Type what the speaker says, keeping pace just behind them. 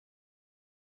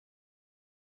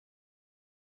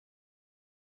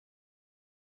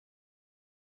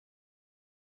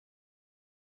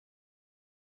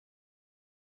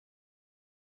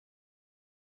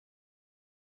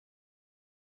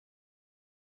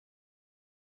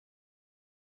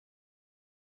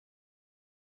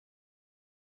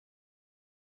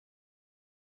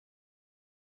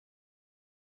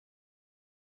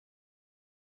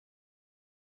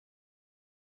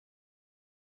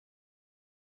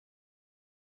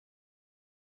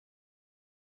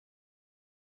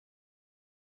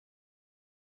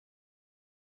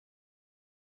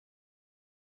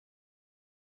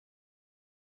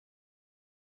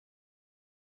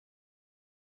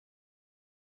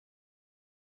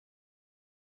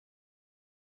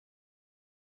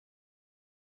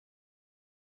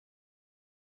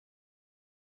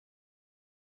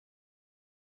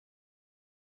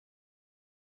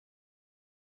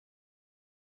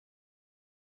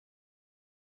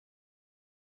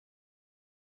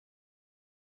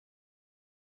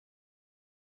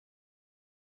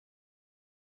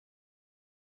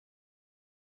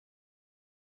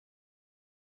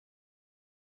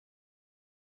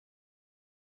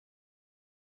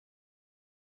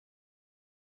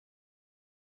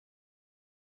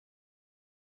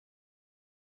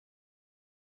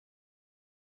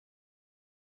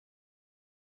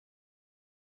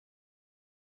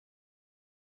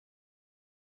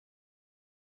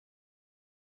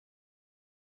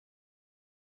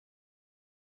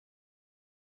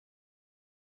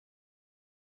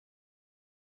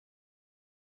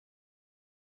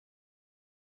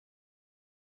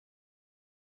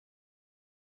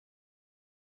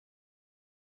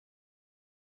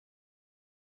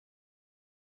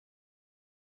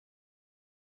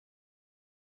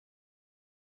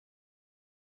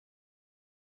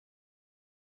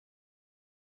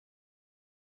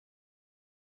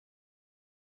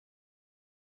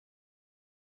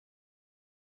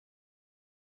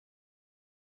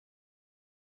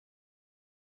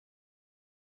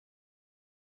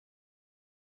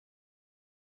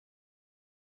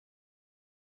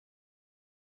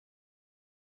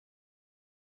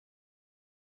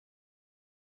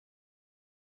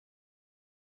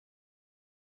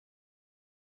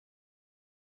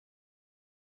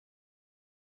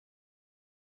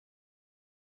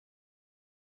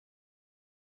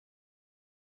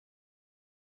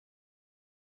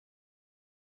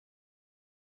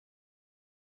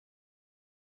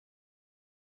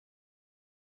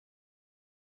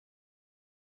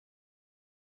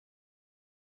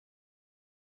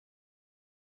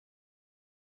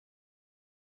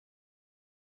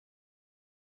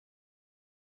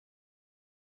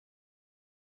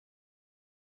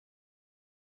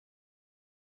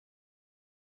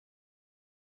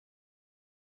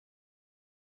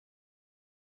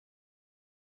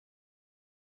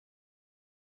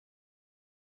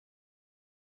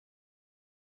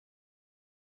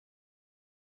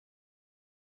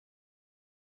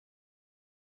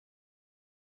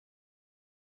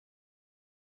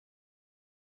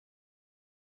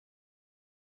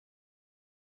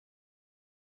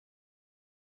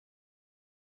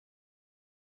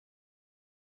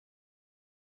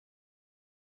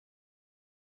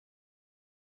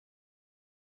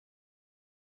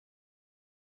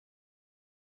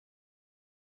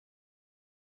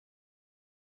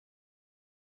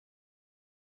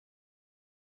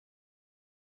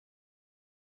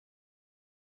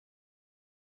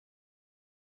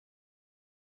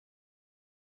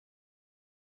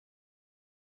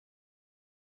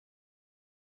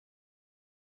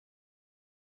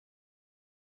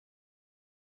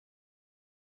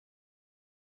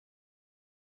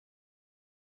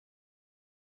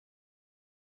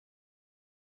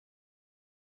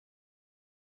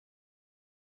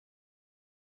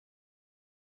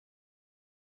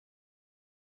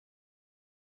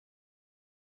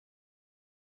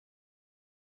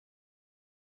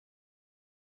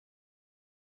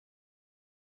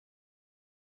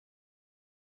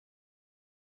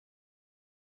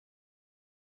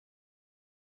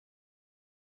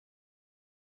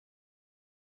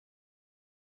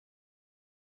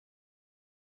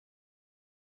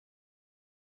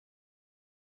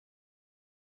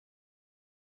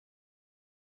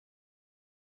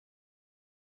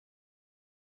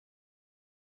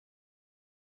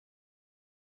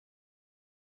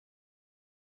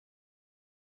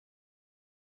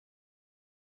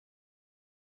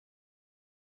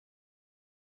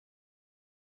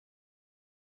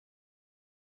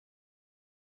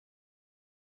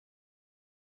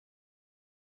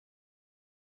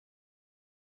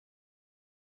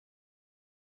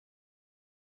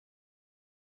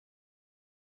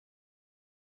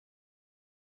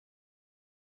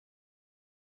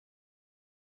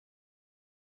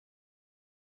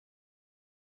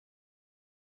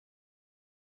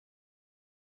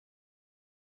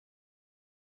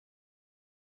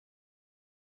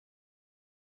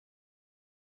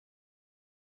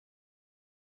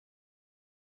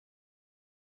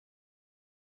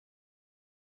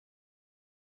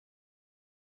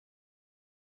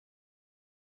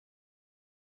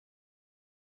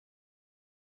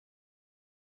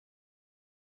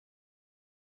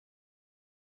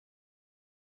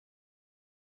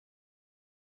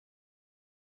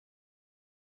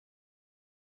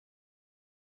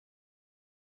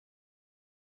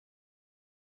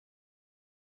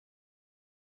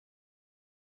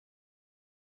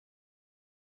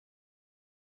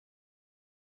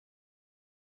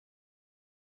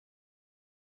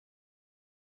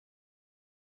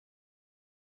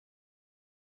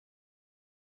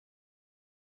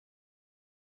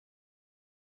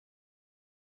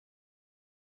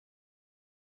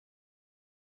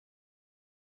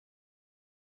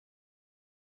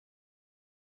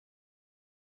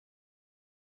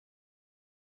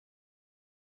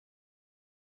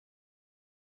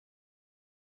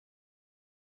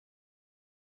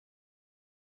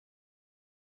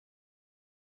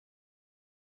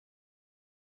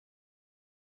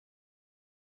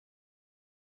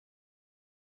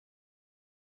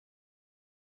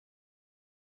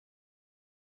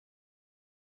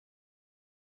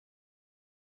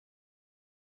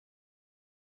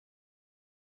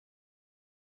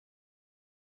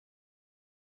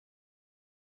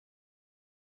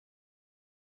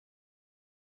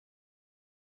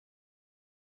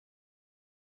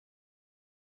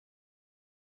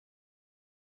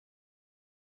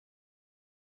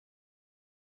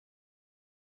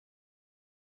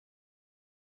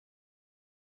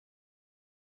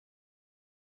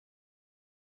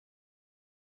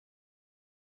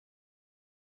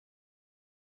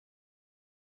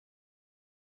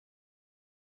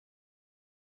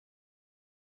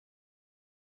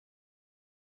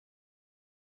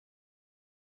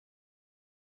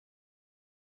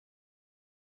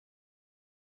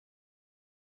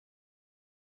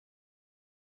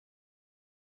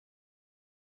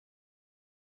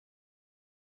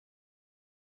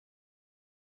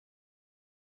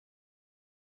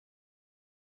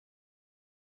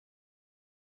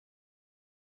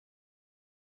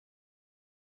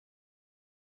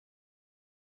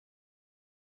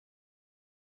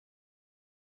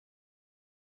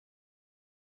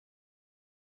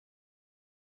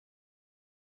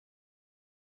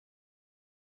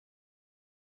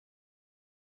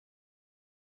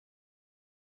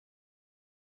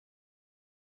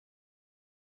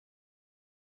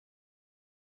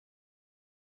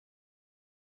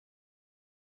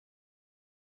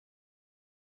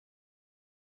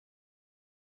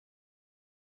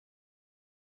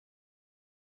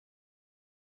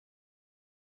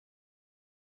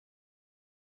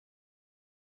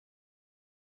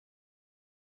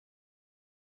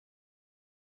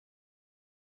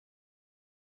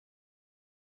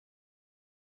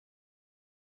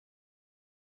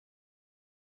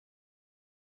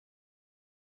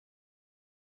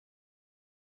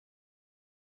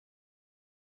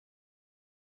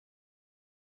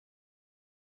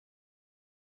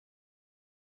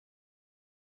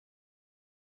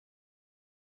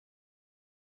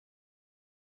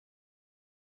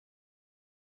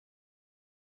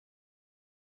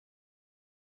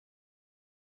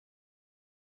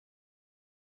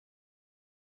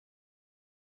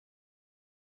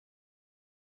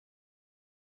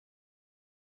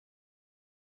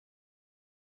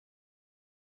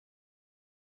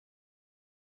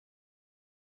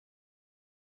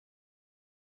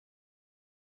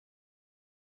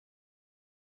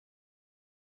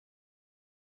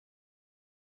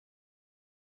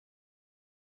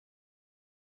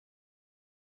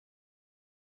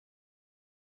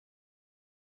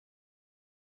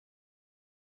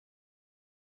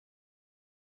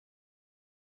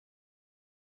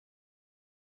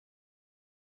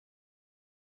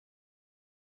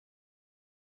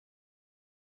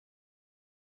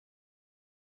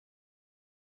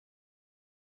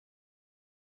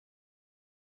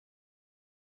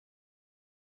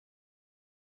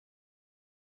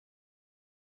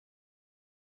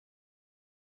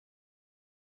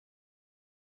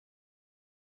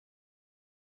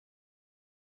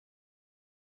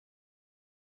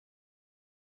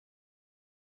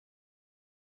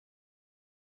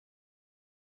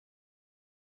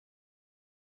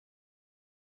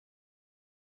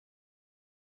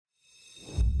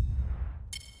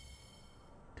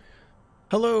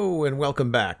Hello and welcome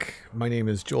back. My name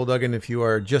is Joel Duggan if you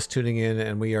are just tuning in,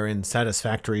 and we are in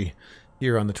Satisfactory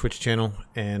here on the Twitch channel,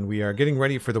 and we are getting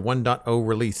ready for the 1.0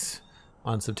 release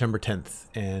on September 10th,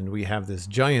 and we have this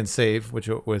giant save which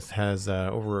has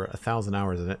over 1,000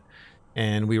 hours in it,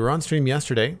 and we were on stream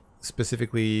yesterday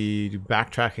specifically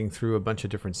backtracking through a bunch of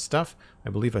different stuff. I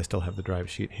believe I still have the drive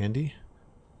sheet handy.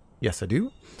 Yes, I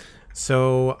do.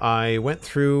 So I went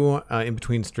through in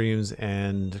between streams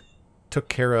and took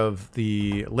care of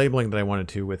the labeling that I wanted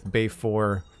to with Bay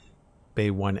 4, Bay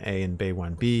 1A, and Bay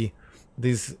 1B.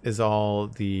 This is all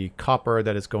the copper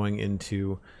that is going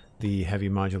into the heavy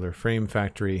modular frame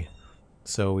factory.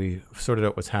 So we sorted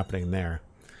out what's happening there.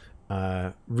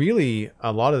 Really,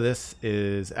 a lot of this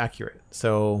is accurate.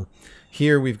 So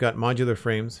here we've got modular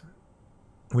frames.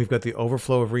 We've got the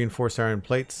overflow of reinforced iron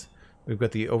plates. We've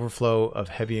got the overflow of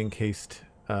heavy encased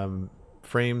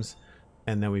frames.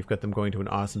 And then we've got them going to an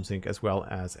awesome sink as well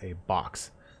as a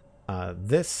box.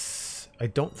 This, I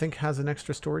don't think, has an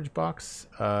extra storage box.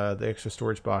 The extra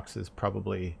storage box is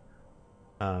probably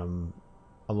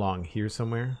along here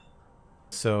somewhere.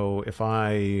 So if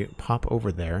I pop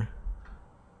over there,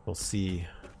 we'll see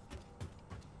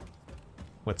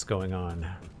what's going on.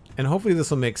 And hopefully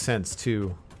this will make sense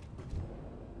too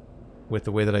with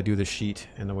the way that I do the sheet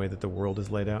and the way that the world is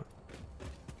laid out.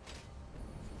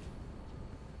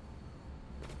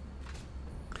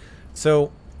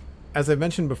 So, as I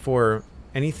mentioned before,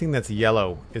 anything that's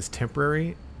yellow is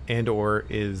temporary and or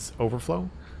is overflow.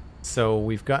 So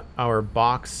we've got our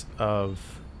box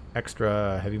of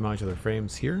extra heavy modular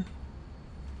frames here.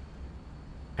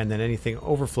 And then anything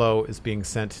overflow is being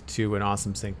sent to an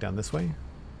awesome sink down this way.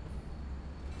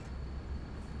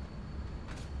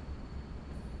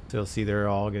 So you'll see they're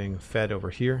all getting fed over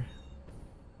here.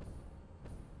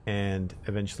 And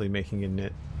eventually making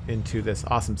it into this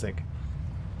awesome sink.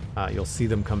 You'll see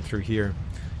them come through here.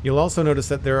 You'll also notice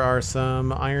that there are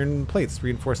some iron plates,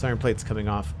 reinforced iron plates coming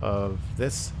off of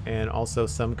this, and also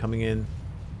some coming in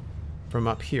from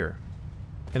up here.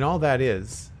 And all that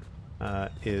is the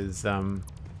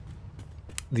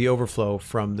overflow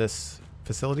from this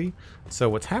facility. So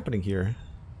what's happening here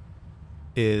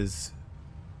is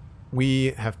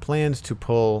we have planned to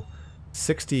pull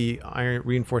 60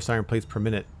 reinforced iron plates per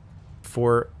minute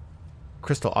for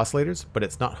crystal oscillators, but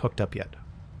it's not hooked up yet.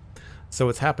 So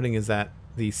what's happening is that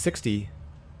the 60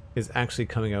 is actually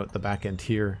coming out the back end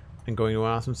here and going to an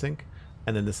awesome sink,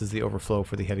 and then this is the overflow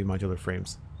for the heavy modular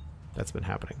frames. That's been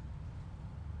happening.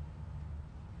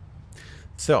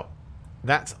 So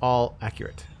that's all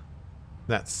accurate.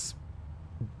 That's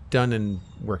done and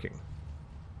working.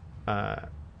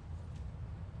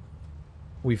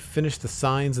 We've finished the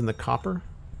signs and the copper.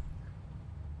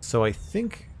 So I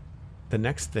think the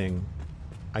next thing,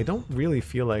 I don't really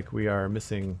feel like we are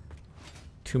missing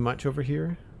too much over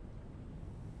here.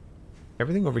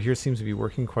 Everything over here seems to be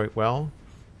working quite well.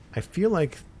 I feel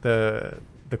like the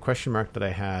question mark that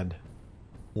I had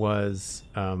was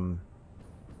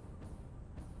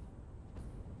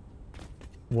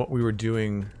what we were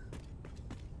doing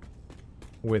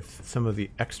with some of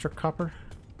the extra copper.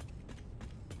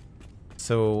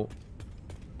 So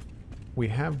we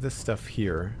have this stuff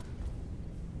here,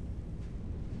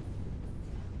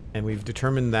 and we've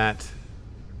determined that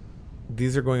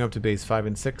these are going up to base 5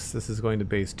 and 6. This is going to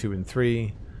base 2 and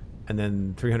 3. And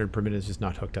then 300 per minute is just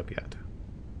not hooked up yet.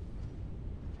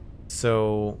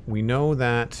 So we know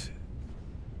that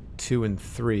 2 and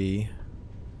 3...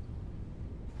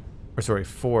 Or sorry,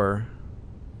 4...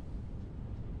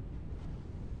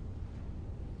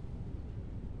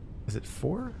 Is it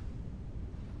 4?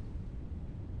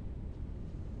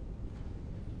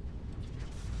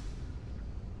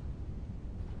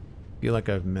 I feel like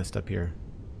I've messed up here.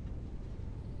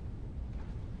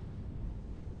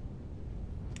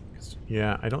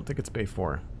 Yeah, I don't think it's Bay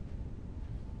 4.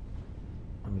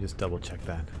 Let me just double check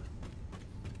that.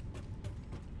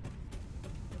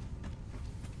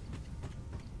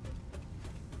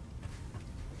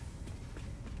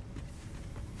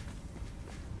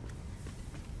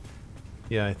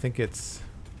 Yeah, I think it's...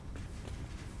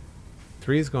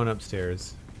 3 is going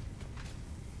upstairs.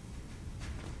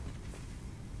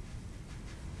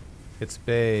 It's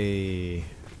Bay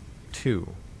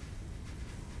 2.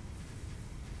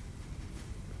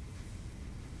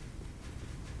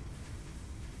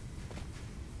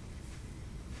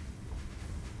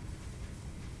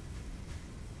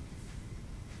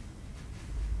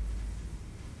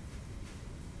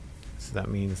 So that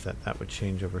means that that would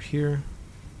change over here.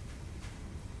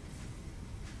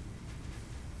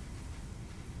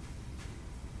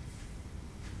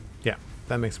 Yeah,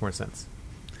 that makes more sense.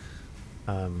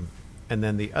 And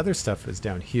then the other stuff is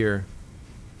down here.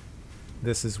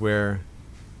 this is where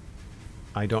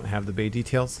I don't have the bay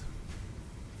details,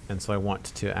 and so I want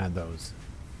to add those.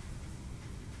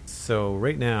 So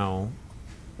right now,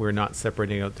 we're not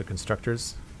separating out the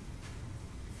constructors.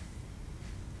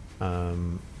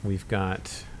 We've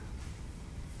got...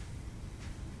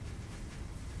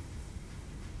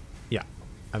 Yeah,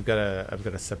 I've got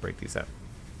to separate these out.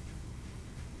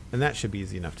 And that should be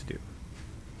easy enough to do.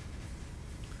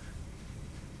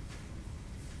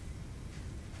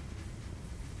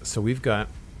 So we've got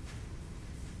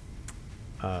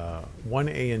 1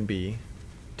 A and B,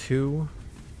 2,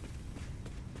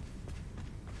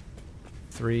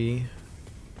 3,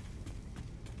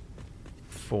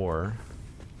 4,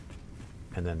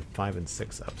 and then 5 and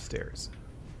 6 upstairs.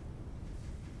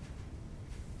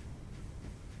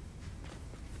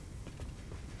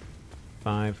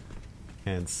 Five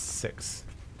and 6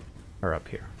 are up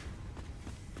here.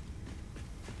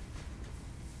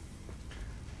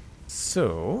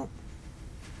 So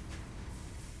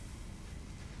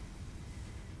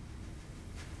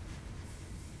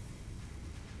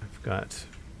I've got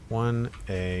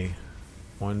 1A,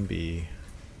 1B,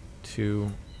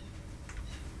 2,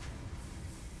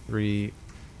 3,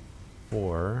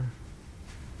 4,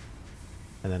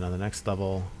 and then on the next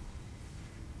level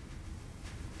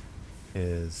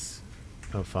is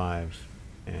 05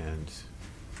 and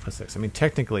 06. I mean,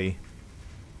 technically,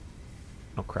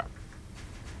 oh crap.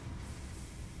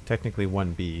 Technically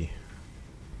 1B.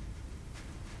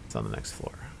 It's on the next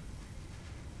floor.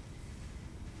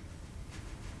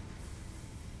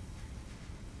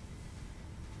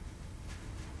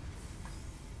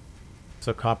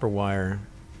 So copper wire,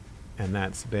 and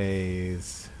that's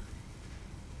bays.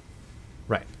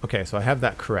 Right, okay, so I have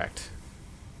that correct.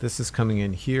 This is coming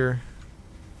in here.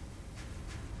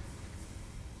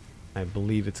 I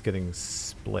believe it's getting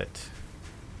split.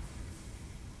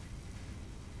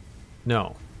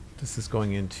 No, this is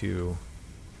going into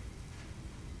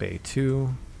bay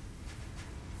 2.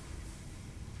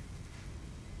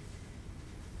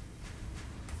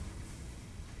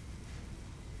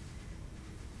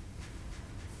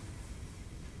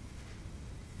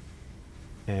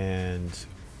 And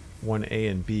 1A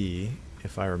and B,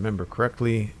 if I remember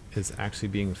correctly, is actually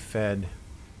being fed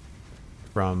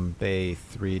from bay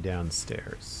 3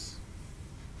 downstairs.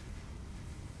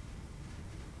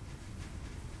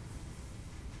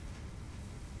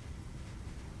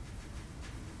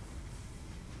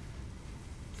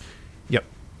 Yep.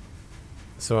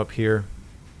 So up here,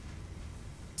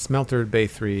 smelter bay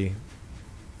 3.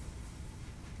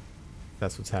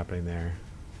 That's what's happening there.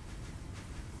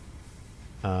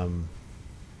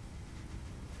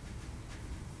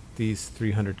 These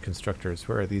 300 constructors,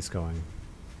 where are these going?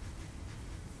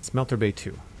 Smelter bay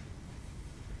 2.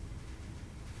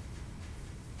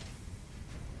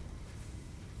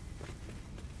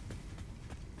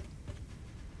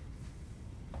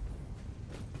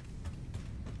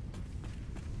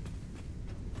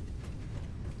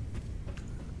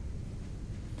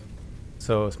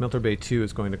 So smelter bay 2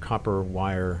 is going to copper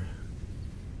wire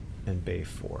and bay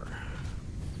 4.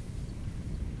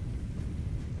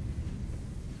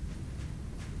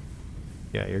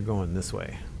 Yeah, you're going this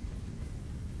way.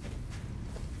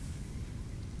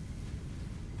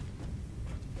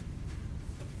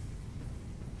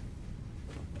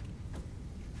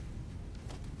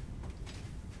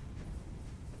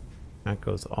 That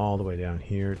goes all the way down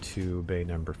here to bay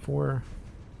number 4.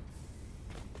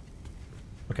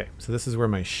 Okay, so this is where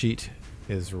my sheet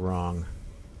is wrong.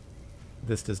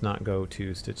 This does not go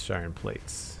to stitched iron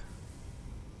plates.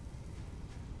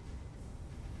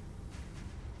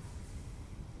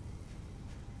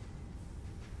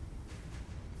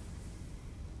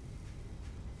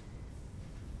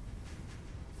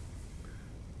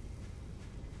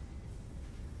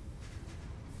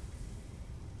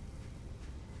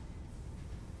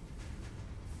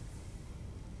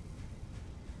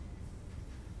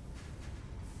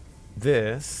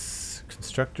 This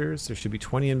constructors, there should be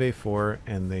 20 in bay 4,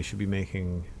 and they should be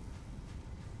making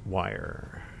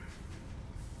wire.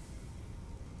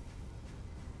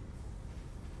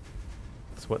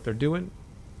 That's what they're doing.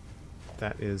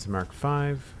 That is Mark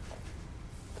 5.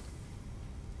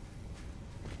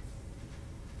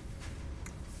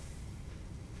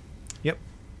 Yep,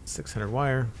 600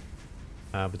 wire.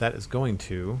 But that is going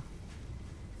to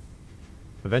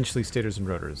eventually stators and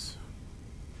rotors.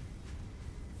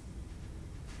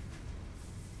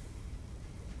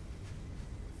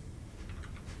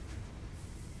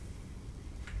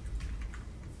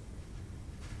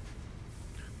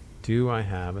 Do I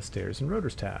have a stairs and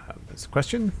rotors tab? That's a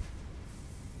question.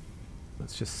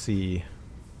 Let's just see.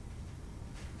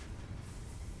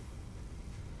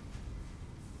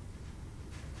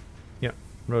 Yep.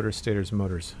 Rotors, stators,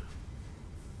 motors.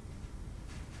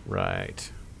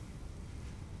 Right.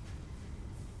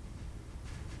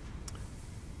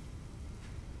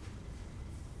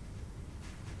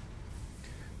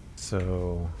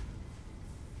 So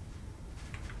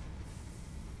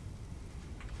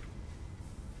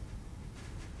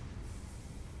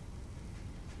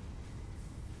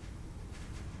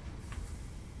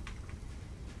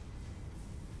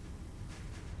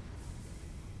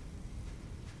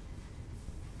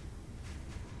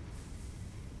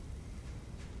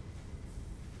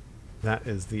that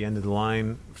is the end of the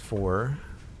line for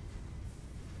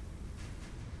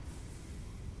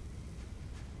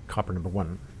copper number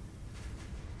 1.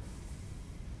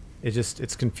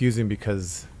 It's confusing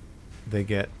because they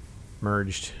get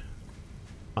merged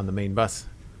on the main bus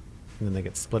and then they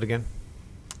get split again.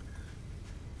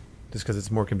 Just because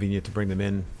it's more convenient to bring them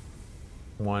in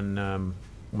one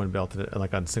belt,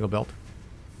 like on single belt.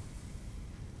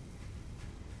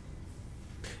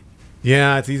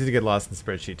 Yeah, it's easy to get lost in the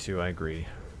spreadsheet too, I agree.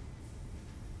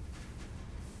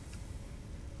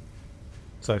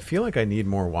 So I feel like I need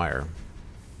more wire.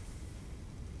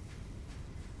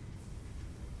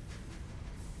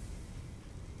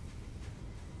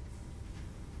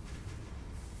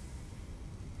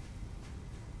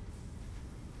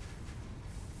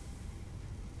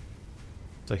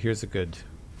 So here's a good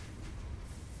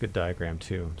diagram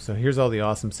too. So here's all the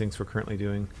awesome things we're currently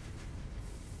doing.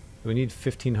 We need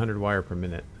 1,500 wire per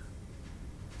minute.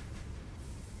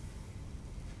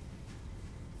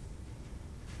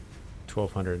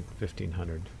 $1,200,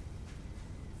 1,500.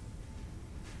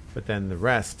 But then the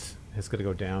rest is going to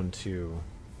go down to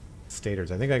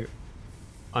stators. I think I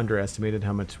underestimated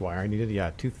how much wire I needed.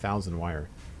 Yeah, 2,000 wire.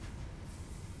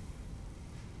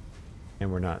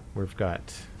 And we've got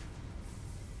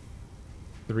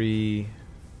 3,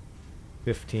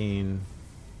 15.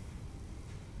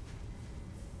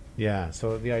 Yeah,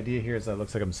 so the idea here is that it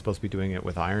looks like I'm supposed to be doing it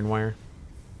with iron wire.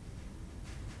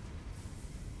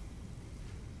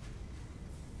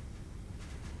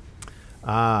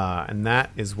 And that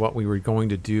is what we were going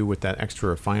to do with that extra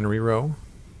refinery row,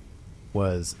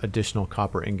 was additional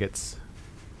copper ingots.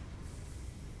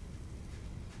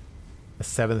 A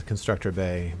 7th constructor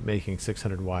bay, making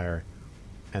 600 wire,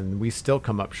 and we still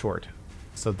come up short.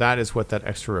 So that is what that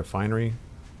extra refinery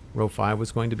row 5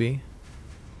 was going to be.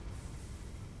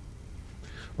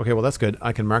 Okay, well that's good.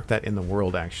 I can mark that in the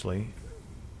world actually.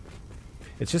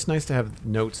 It's just nice to have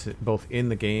notes both in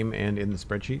the game and in the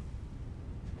spreadsheet.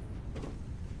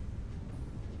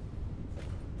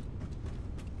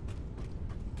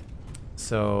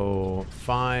 So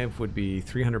 5 would be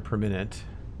 300 per minute.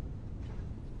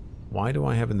 Why do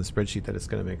I have in the spreadsheet that it's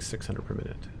going to make 600 per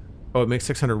minute? Oh, it makes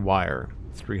 600 wire,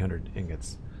 300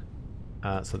 ingots.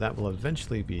 So that will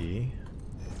eventually be...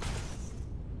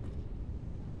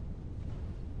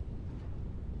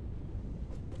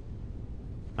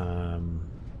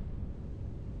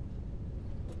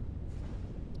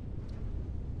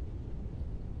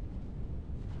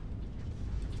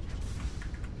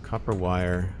 copper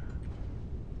wire,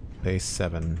 base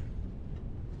 7.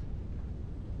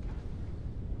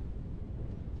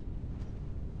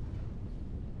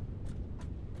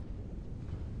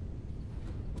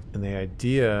 And the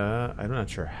idea, I'm not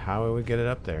sure how I would get it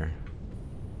up there.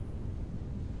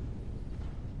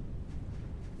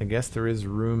 I guess there is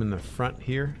room in the front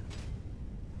here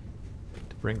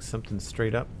to bring something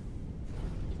straight up.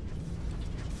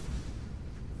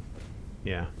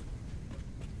 Yeah.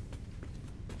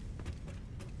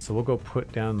 So we'll go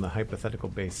put down the hypothetical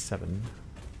base 7.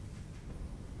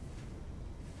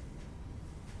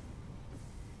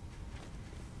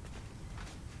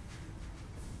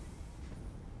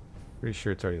 Pretty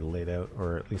sure it's already laid out,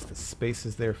 or at least the space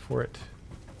is there for it.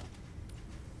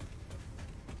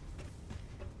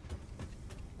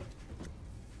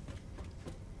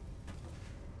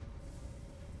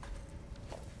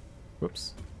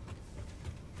 Whoops.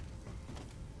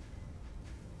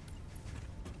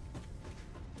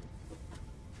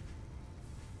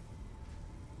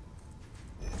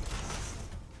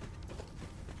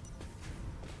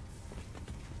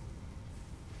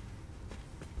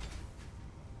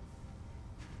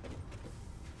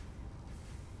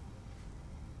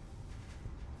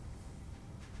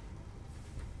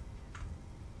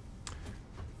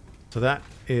 So that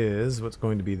is what's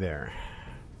going to be there.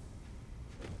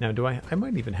 Now, I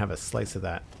might even have a slice of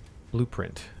that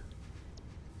blueprint.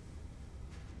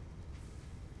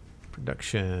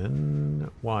 Production,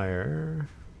 wire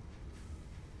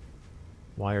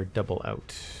double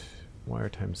out. Wire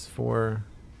times 4.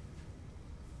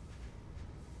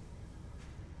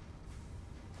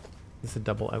 Is this a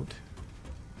double out?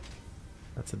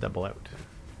 That's a double out.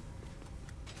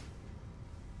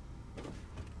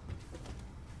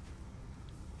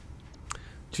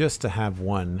 Just to have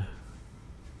one.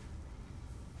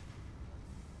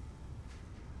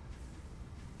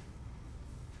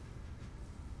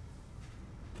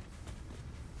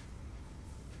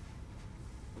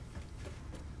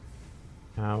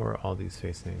 How are all these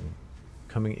facing?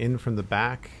 Coming in from the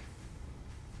back?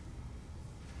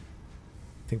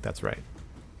 I think that's right.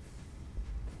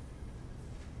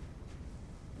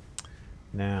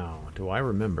 Now, do I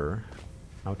remember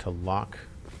how to lock?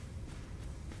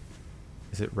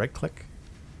 Is it right click?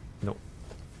 Nope.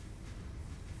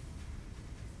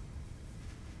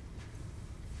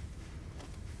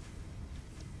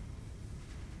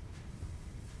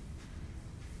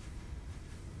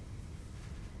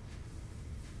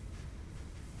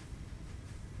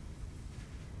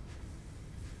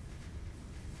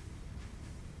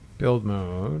 Build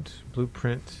mode,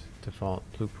 blueprint, default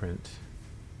blueprint.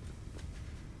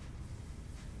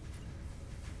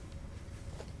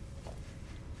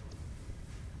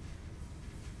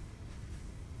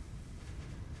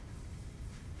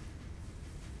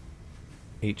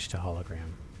 H to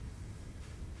hologram.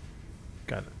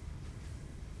 Got it.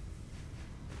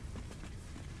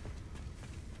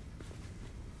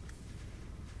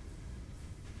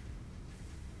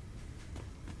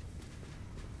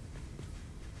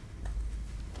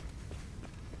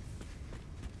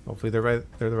 Hopefully they're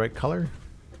the right color.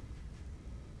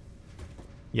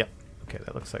 Yep. Okay,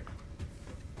 that looks like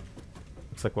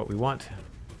what we want.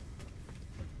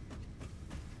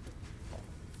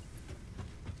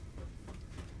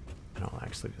 And I'll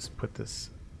actually just put this.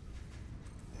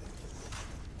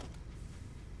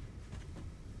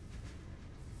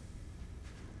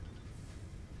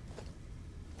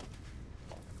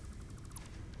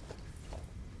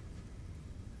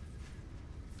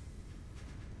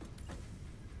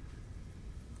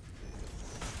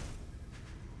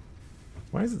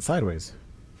 Why is it sideways?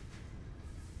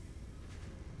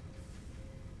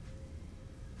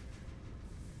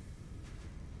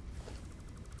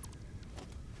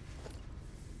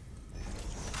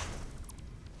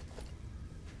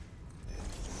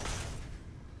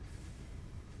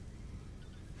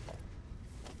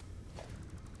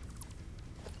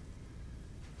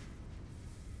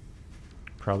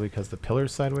 Probably because the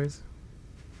pillar's sideways.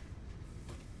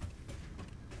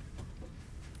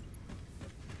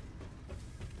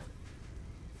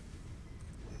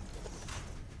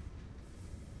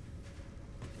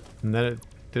 And then it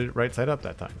did it right side up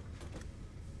that time.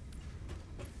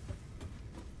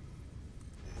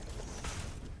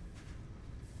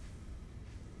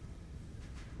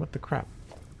 What the crap?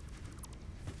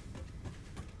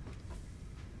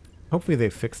 Hopefully they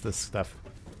fix this stuff.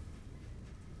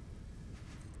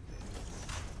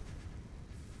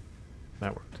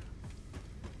 That worked.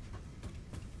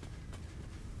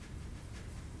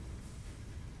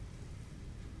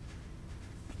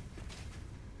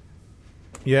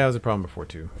 Yeah, it was a problem before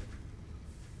too.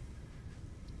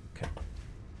 Okay.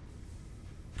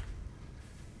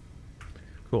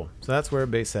 Cool. So that's where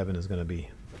base 7 is going to be.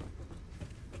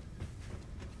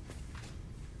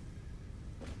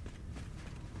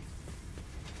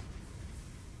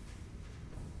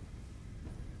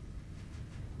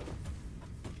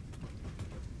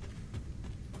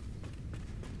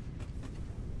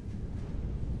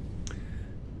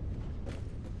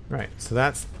 Right, so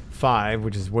that's 5,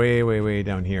 which is way, way, way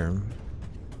down here. And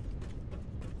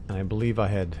I believe I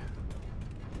had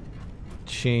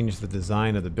changed the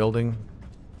design of the building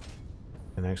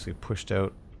and actually pushed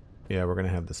out. Yeah, we're going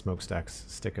to have the smokestacks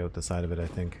stick out the side of it, I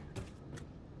think.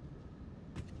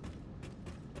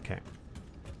 Okay.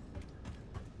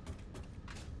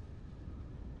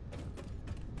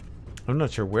 I'm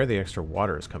not sure where the extra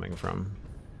water is coming from.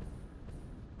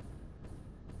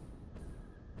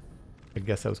 I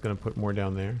guess I was going to put more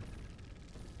down there.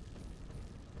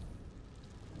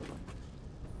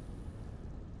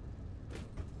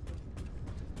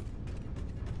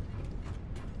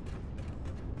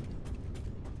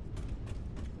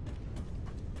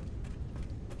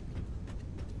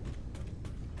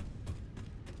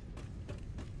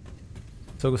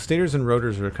 So stators and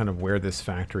rotors are kind of where this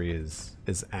factory is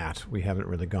at. We haven't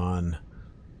really gone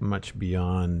much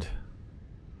beyond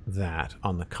that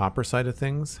on the copper side of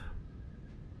things.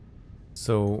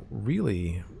 So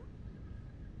really,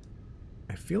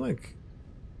 I feel like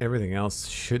everything else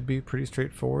should be pretty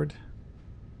straightforward.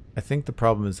 I think the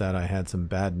problem is that I had some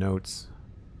bad notes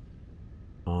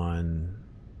on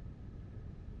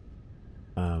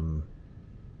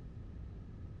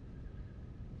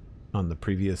the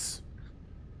previous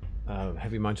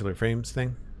heavy modular frames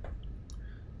thing.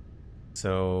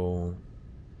 So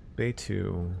bay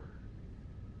 2.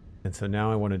 And so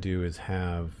now I want to do is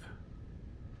have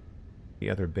the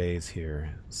other bays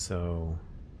here. So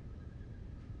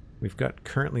we've got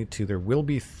currently 2. There will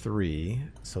be 3.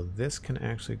 So this can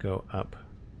actually go up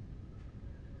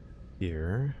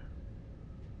here.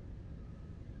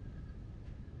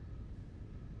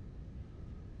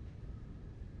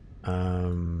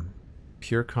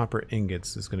 Pure copper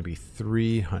ingots is going to be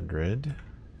 300.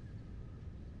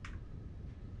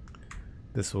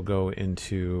 This will go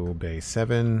into bay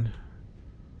 7.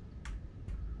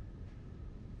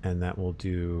 And that will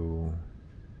do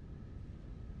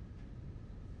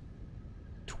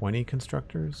 20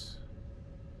 constructors.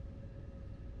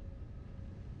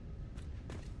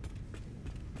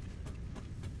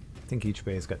 I think each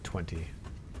bay's got 20.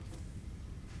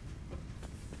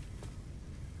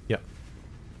 Yep.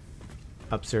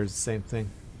 Upstairs, the same thing.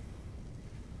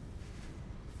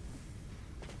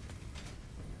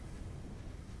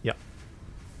 Yep.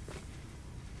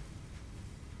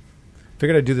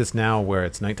 Figured I'd do this now where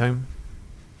it's nighttime,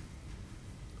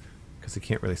 because I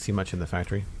can't really see much in the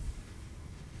factory.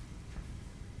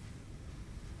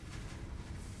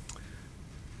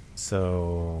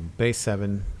 So bay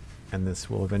 7, and this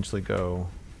will eventually go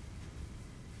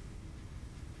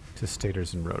to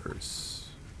stators and rotors.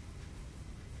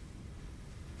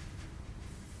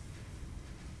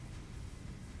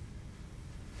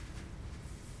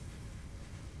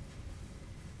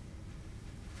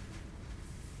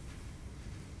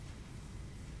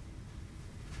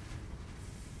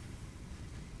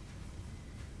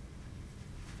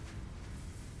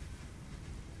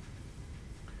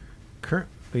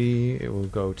 Currently, it will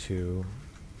go to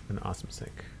an awesome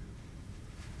sink.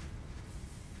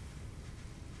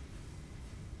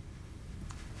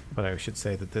 But I should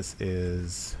say that this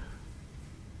is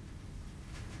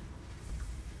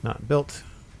not built.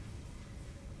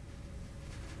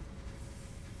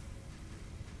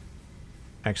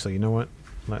 Actually, you know what?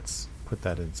 Let's put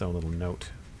that in its own little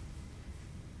note.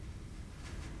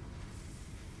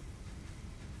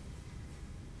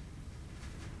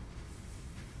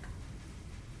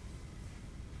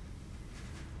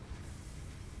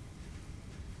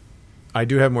 I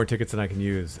do have more tickets than I can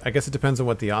use. I guess it depends on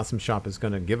what the awesome shop is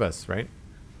going to give us, right?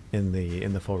 In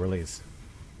the full release.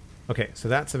 Okay, so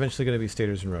that's eventually going to be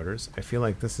stators and rotors. I feel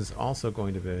like this is also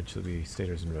going to eventually be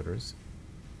stators and rotors.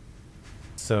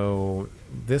 So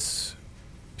this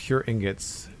pure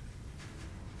ingots,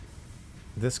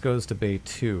 this goes to bay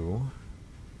 2.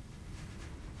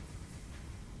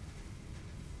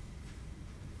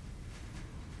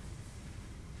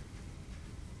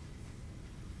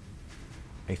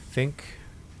 I think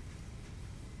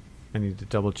I need to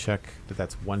double check that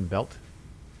that's one belt.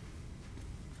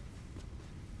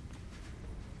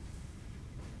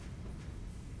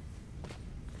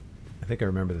 I think I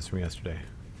remember this from yesterday.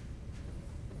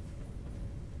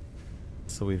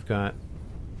 So we've got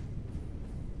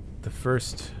the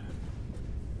first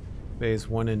bays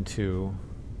 1 and 2.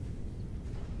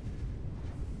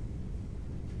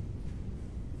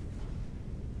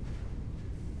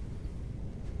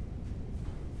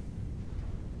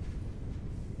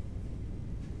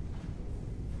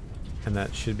 And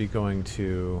that should be going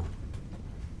to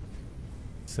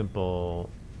simple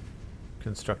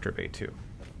constructor bay 2.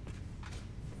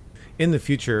 In the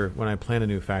future, when I plan a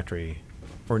new factory,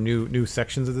 or new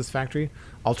sections of this factory,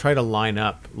 I'll try to line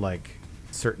up like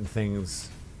certain things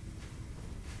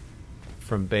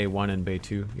from bay 1 and bay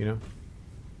 2, you know?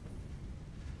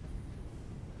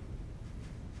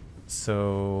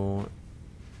 So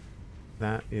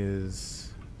that is...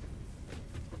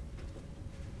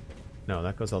 No,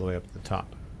 that goes all the way up to the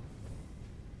top.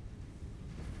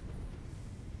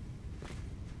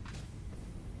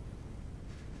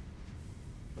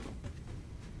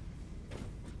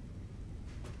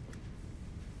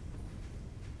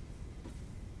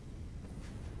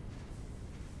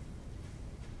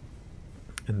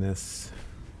 And this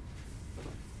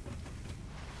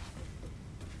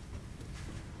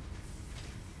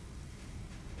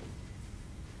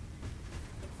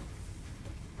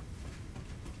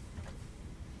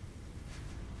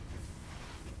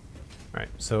Alright,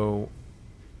 so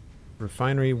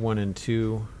refinery 1 and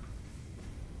 2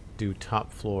 do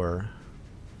top floor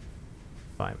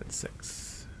 5 and 6.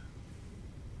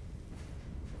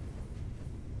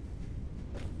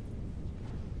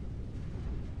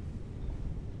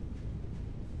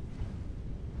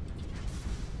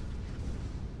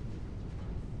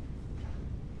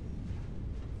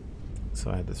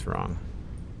 So I had this wrong.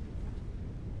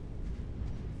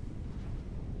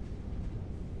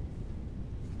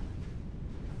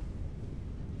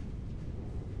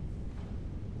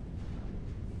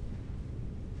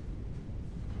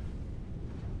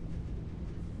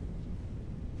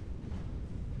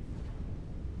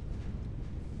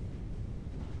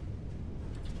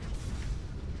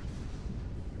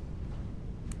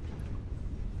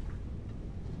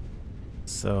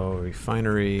 So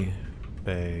refinery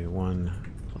bay 1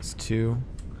 plus 2.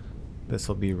 This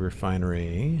will be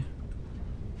refinery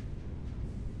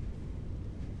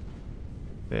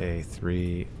bay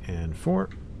 3 and 4.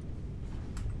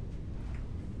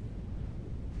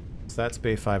 So that's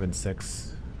bay 5 and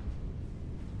 6.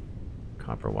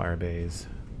 Copper wire bays.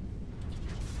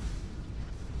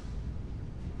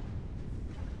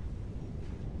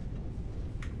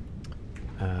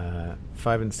 Uh,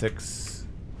 5 and 6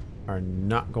 are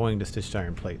not going to stitched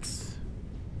iron plates.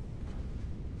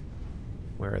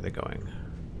 Where are they going?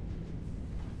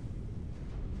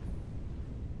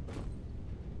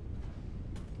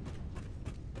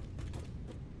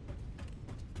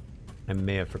 I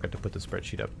may have forgot to put the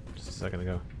spreadsheet up just a second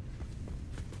ago.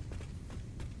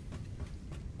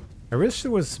 I wish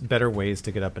there was better ways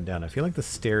to get up and down. I feel like the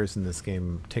stairs in this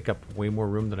game take up way more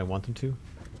room than I want them to.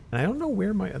 And I don't know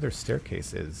where my other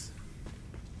staircase is.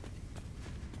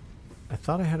 I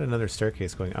thought I had another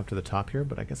staircase going up to the top here,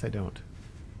 but I guess I don't.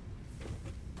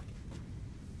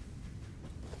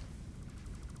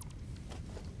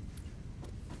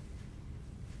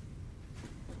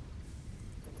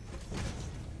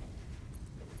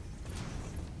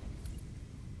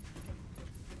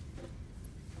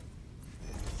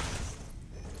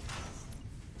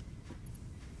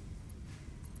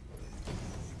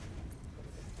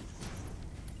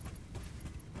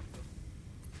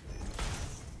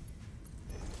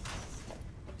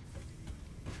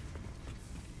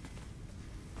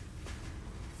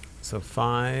 So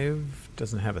 5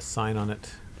 doesn't have a sign on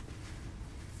it.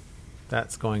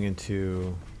 That's going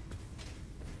into...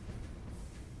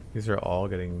 These are all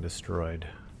getting destroyed.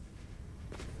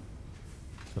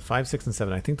 So 5, 6, and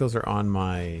 7. I think those are on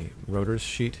my rotors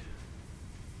sheet.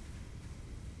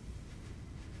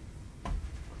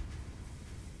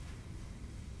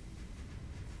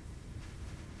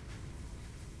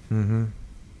 Mm-hmm.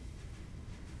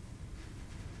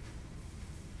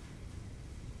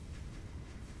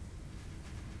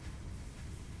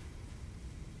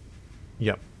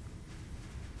 Yep.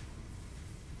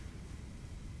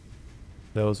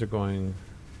 Those are going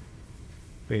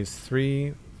phase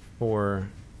 3, 4,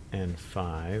 and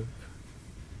 5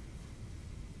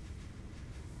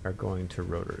 are going to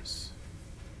rotors.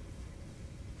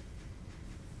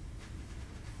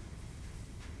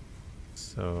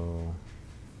 So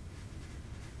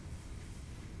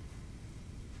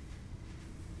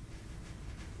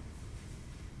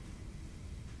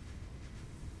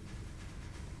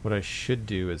what I should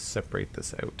do is separate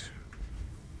this out.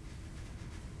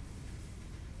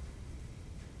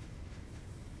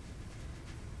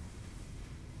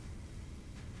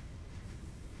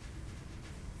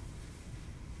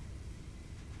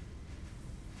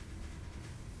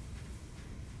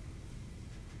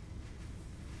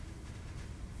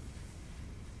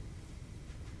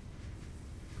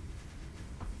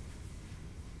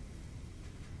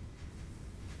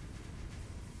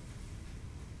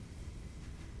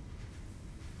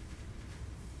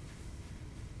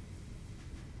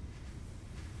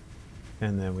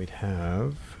 And then we'd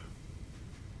have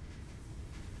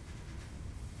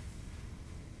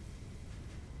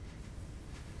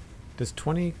does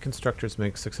 20 constructors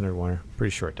make 600 wire? Pretty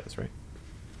sure it does, right?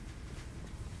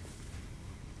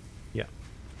 Yeah.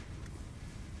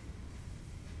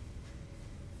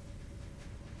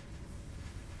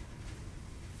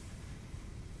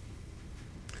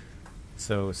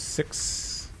 So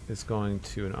 6 is going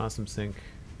to an awesome sink.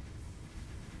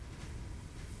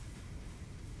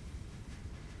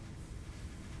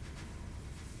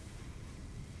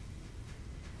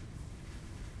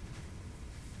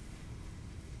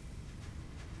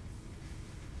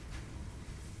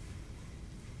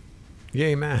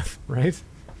 Yay, math, right?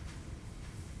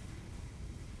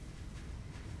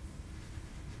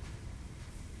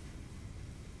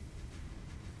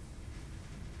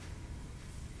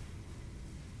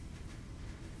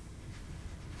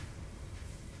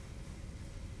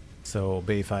 So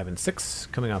bay 5 and 6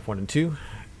 coming off 1 and 2,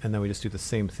 and then we just do the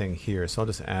same thing here. So I'll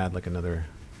just add like another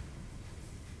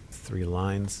 3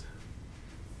 lines.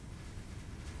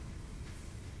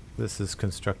 This is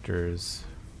constructors.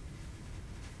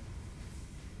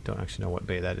 Don't actually know what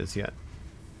bay that is yet.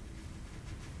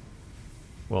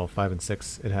 Well, 5 and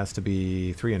 6. It has to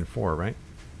be 3 and 4, right?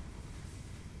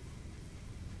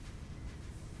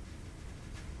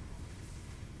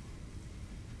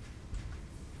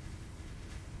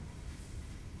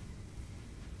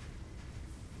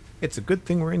 It's a good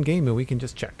thing we're in game and we can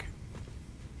just check.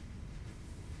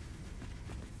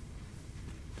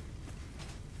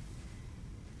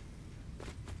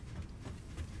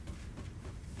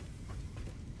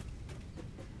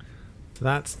 So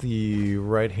that's the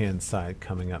right-hand side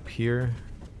coming up here.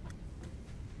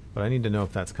 But I need to know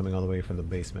if that's coming all the way from the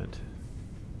basement.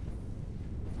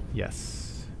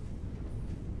 Yes.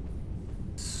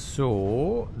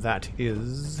 So that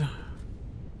is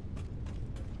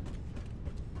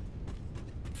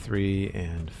 3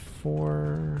 and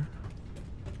 4.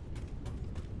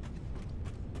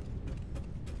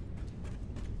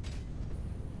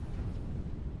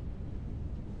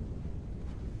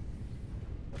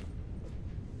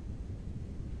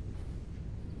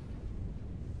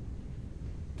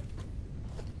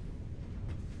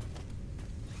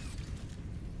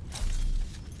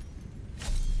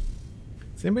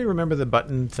 Does anybody remember the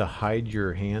button to hide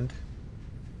your hand?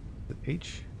 Is it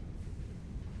H?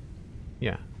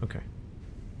 Yeah, okay.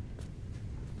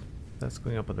 That's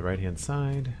going up on the right-hand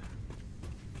side.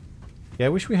 Yeah, I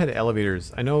wish we had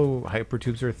elevators. I know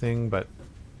hypertubes are a thing, but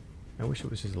I wish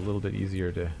it was just a little bit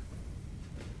easier to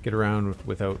get around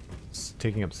without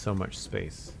taking up so much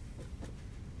space.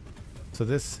 So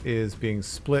this is being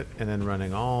split and then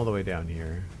running all the way down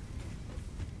here.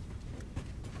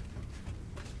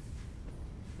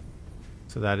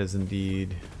 So that is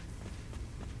indeed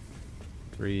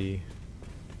 3.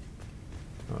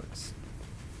 Oh, it's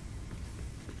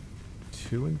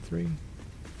 2 and 3.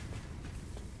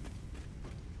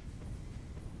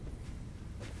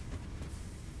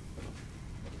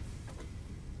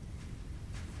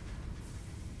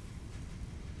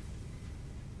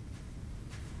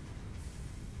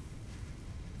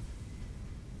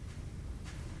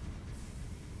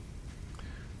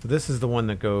 So this is the one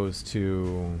that goes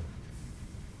to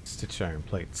stitched iron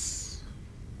plates.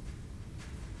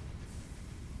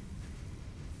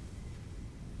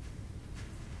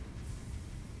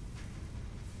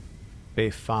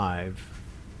 Bay 5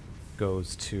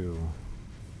 goes to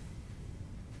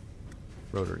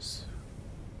rotors.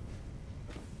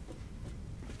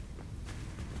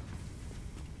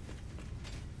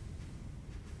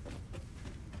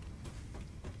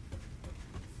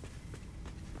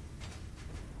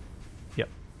 Yep.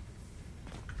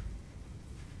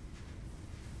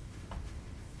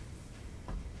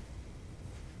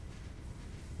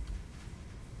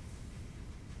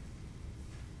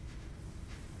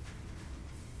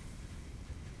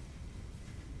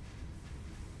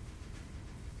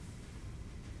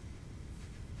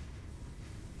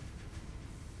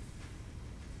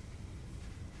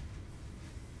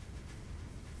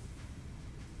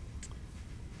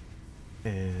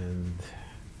 And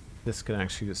this can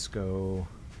actually just go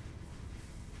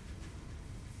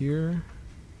here.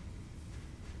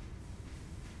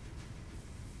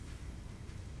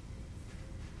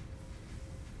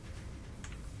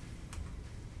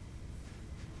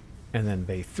 And then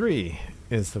bay 3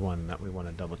 is the one that we want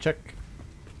to double check.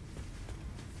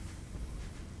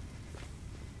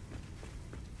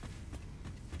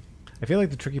 I feel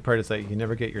like the tricky part is that you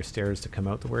never get your stairs to come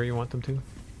out to where you want them to.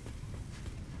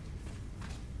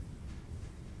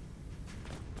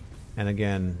 And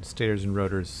again, stators and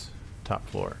rotors, top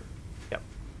floor. Yep,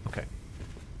 okay.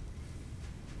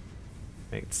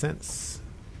 Makes sense.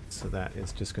 So that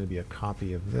is just going to be a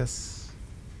copy of this.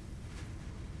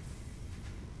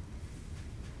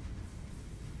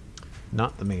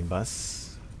 Not the main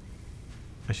bus.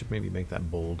 I should maybe make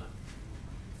that bold.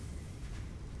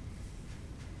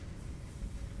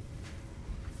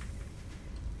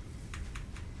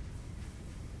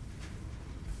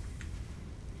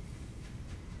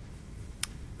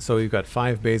 So we've got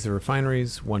 5 bays of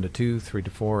refineries, 1 to 2, 3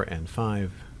 to 4, and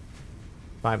 5.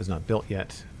 5 is not built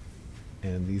yet,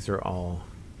 and these are all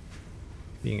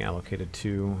being allocated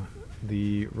to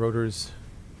the rotors,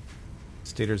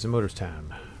 stators, and motors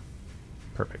tab.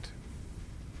 Perfect.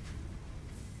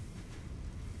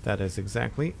 That is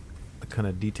exactly the kind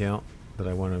of detail that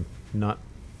I want to not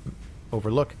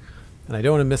overlook. And I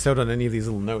don't want to miss out on any of these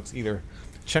little notes either.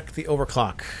 Check the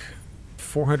overclock.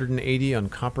 480 on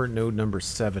copper node number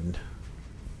 7.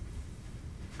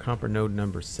 Copper node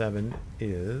number 7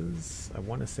 is, I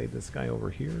want to say this guy over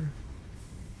here.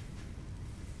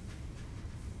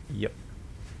 Yep.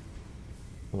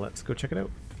 Let's go check it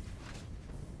out.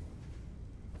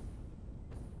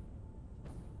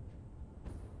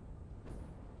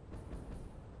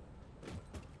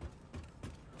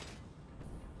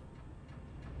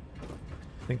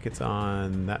 I think it's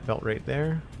on that belt right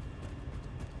there.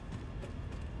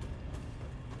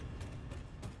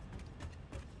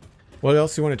 What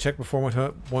else do you want to check before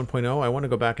 1.0? I want to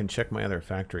go back and check my other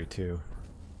factory too.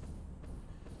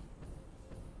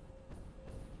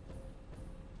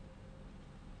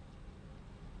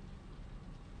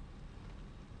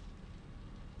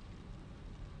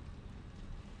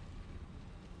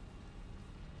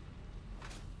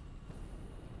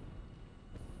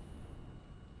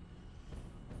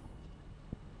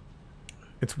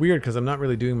 It's weird because I'm not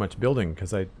really doing much building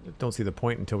because I don't see the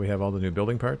point until we have all the new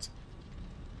building parts.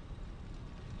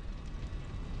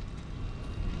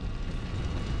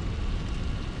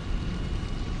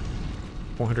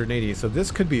 $480. So this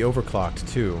could be overclocked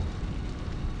too.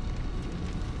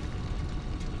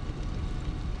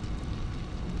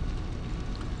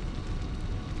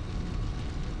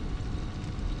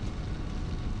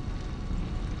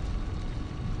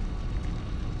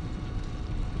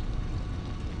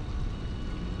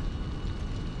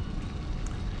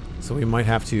 So we might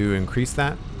have to increase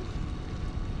that.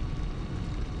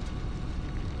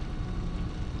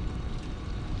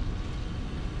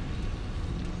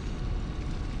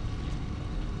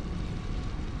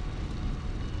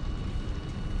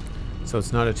 So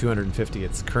it's not at 250,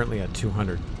 it's currently at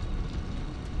 200.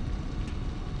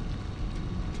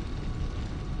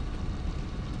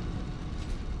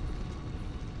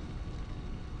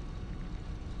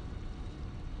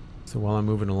 So while I'm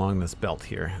moving along this belt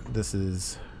here, this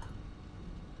is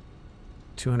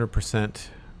 200%.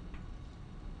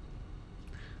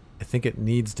 I think it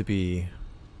needs to be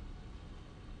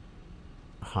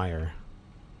higher.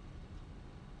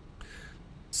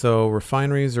 So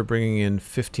refineries are bringing in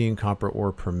 15 copper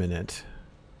ore per minute.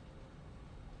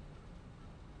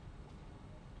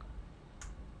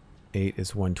 8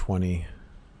 is 120.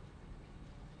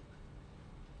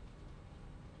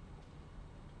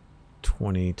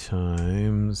 20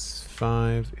 times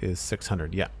 5 is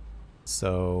 600. Yeah.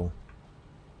 So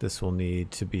this will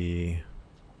need to be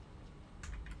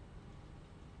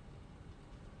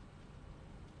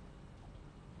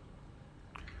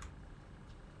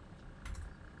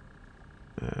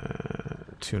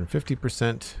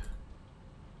 250%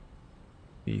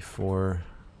 before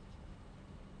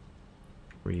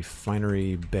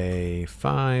refinery bay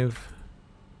 5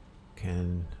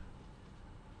 can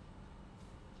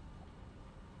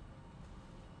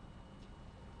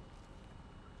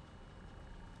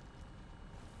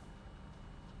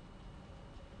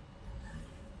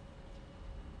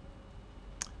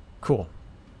cool.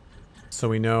 So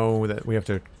we know that we have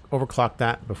to overclock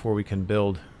that before we can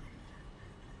build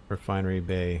refinery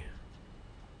bay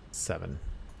 7.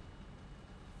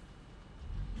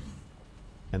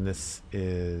 And this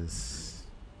is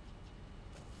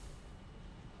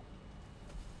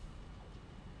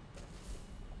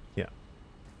yeah,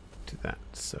 do that.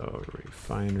 So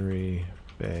refinery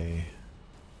bay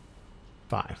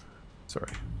 5.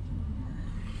 Sorry.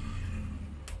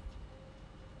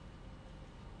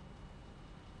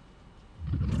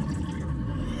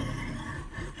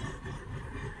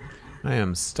 I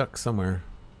am stuck somewhere.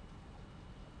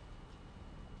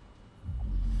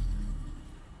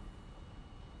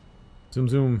 Zoom,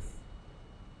 zoom.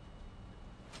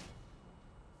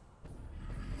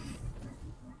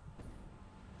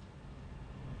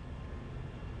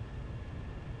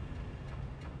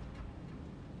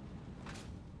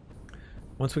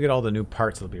 Once we get all the new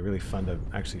parts, it'll be really fun to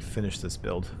actually finish this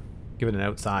build. Give it an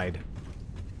outside.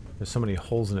 There's so many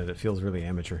holes in it, it feels really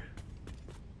amateur.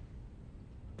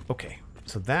 Okay,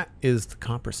 so that is the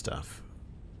copper stuff.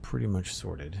 Pretty much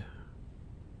sorted.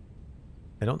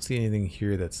 I don't see anything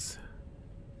here that's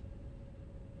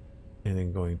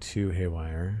anything going too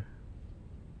haywire.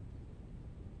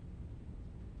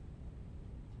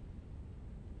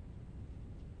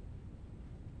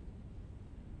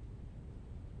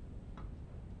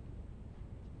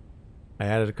 I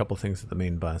added a couple things to the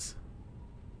main bus.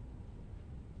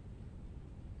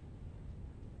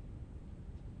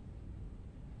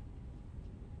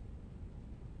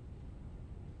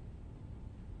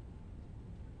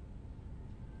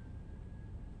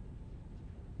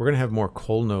 We're going to have more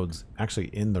coal nodes actually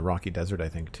in the rocky desert, I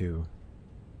think, too.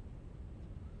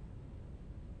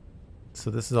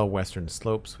 So this is all western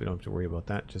slopes. We don't have to worry about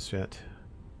that just yet.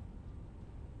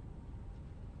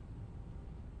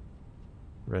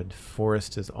 Red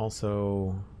forest is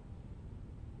also...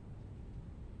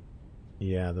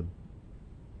 yeah,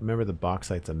 remember the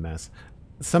bauxite's a mess.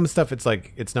 Some stuff, it's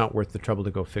like, it's not worth the trouble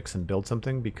to go fix and build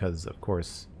something because, of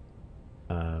course...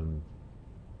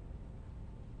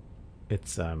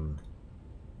 It's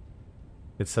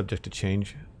subject to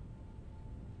change.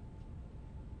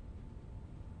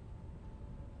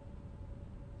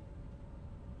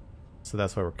 So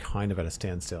that's why we're kind of at a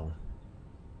standstill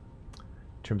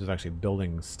in terms of actually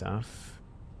building stuff.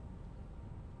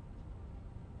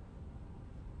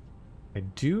 I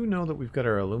do know that we've got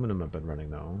our aluminum up and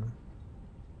running though.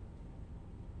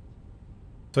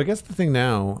 So I guess the thing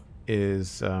now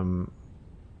is to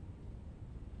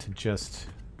just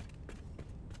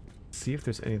see if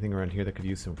there's anything around here that could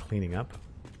use some cleaning up.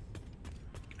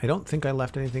 I don't think I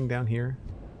left anything down here.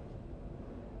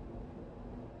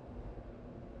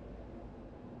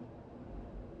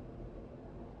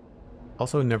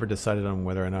 Also never decided on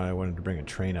whether or not I wanted to bring a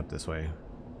train up this way.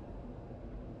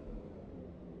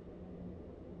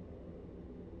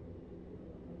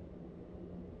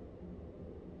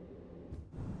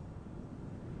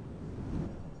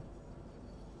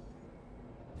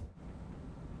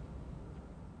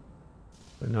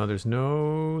 But no, there's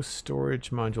no storage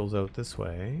modules out this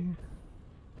way.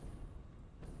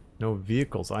 No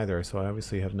vehicles either, so I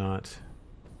obviously have not...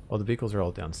 Well, the vehicles are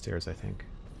all downstairs, I think.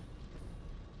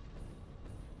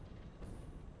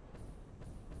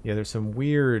 Yeah, there's some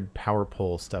weird power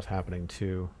pole stuff happening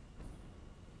too.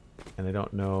 And I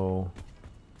don't know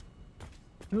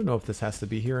if this has to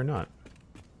be here or not.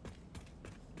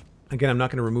 Again, I'm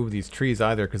not going to remove these trees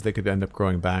either because they could end up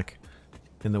growing back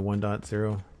in the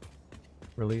 1.0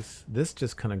 release. This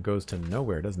just kind of goes to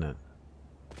nowhere, doesn't it?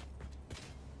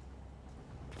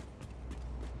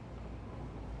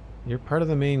 You're part of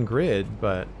the main grid,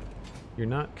 but you're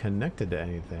not connected to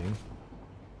anything.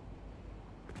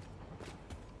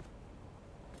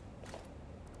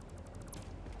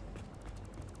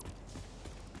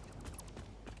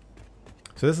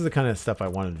 So this is the kind of stuff I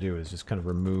wanted to do, is just kind of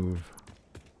remove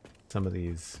some of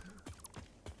these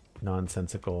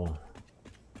nonsensical...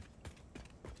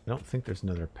 I don't think there's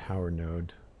another power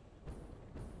node.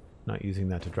 Not using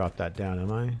that to drop that down,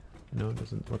 am I? No, it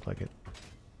doesn't look like it.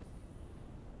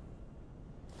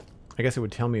 I guess it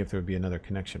would tell me if there would be another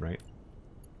connection, right?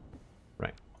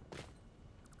 Right.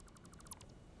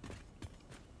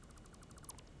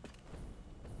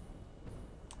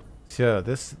 So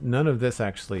this, none of this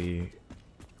actually...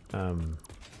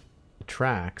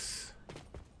 tracks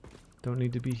don't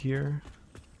need to be here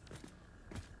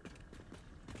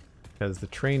because the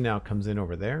train now comes in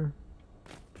over there.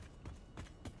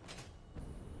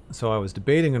 So I was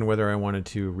debating on whether I wanted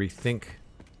to rethink,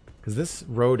 because this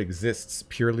road exists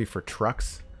purely for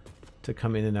trucks to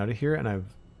come in and out of here, and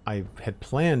I had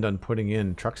planned on putting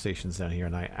in truck stations down here,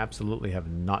 and I absolutely have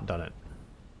not done it.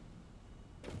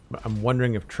 But I'm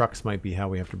wondering if trucks might be how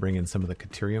we have to bring in some of the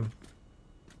Caterium.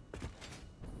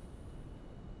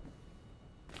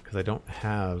 Because I don't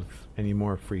have any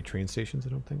more free train stations, I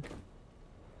don't think.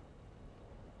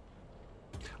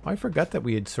 Oh, I forgot that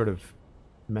we had sort of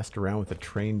messed around with the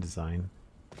train design.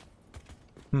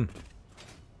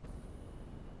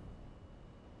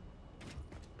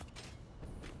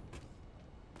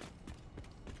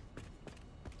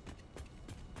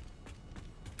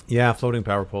 Yeah, floating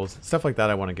power poles. Stuff like that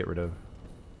I want to get rid of.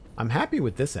 I'm happy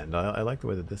with this end. I like the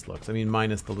way that this looks. I mean,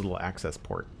 minus the little access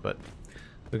port, but...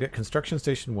 We've got Construction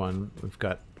Station 1. We've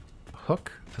got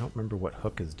Hook. I don't remember what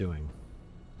Hook is doing.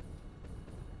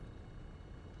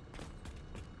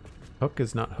 Hook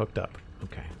is not hooked up.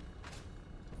 Okay.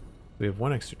 We have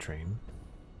one extra train.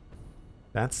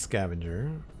 That's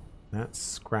Scavenger. That's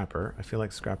Scrapper. I feel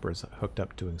like Scrapper is hooked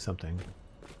up doing something.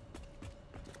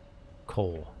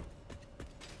 Coal.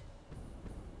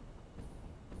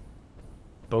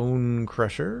 Bone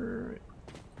Crusher.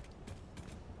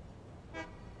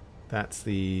 That's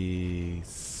the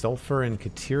sulfur and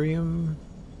Caterium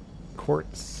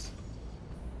quartz.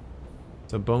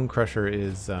 So Bone Crusher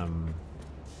is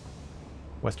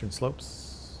Western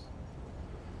Slopes.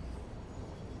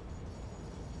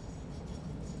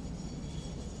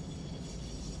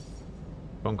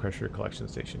 Bone Crusher Collection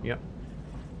Station, yep.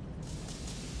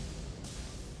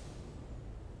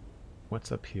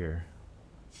 What's up here?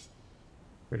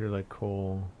 Greater Light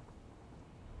Coal.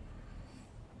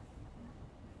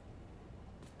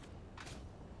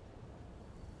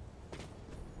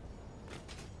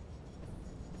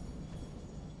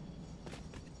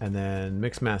 And then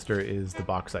Mixmaster is the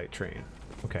bauxite train.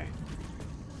 Okay.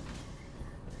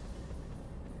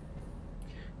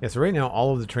 Yeah, so right now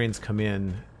all of the trains come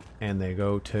in and they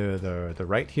go to the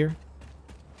right here.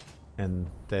 And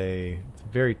it's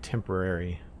very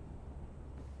temporary.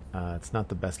 It's not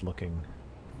the best looking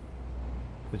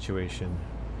situation.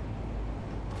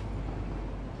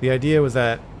 The idea was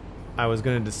that I was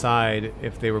going to decide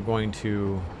if they were going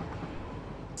to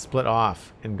split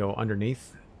off and go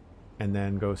underneath and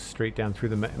then go straight down through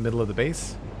the middle of the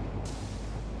base.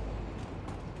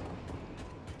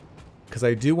 Because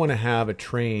I do want to have a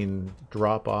train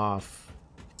drop off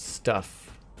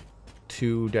stuff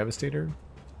to Devastator.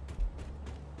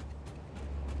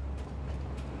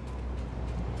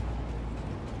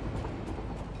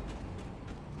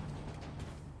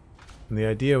 And the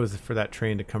idea was for that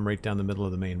train to come right down the middle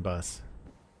of the main bus.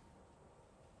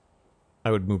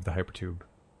 I would move the hypertube.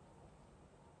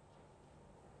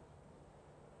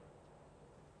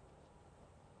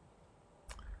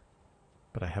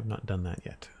 But I have not done that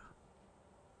yet.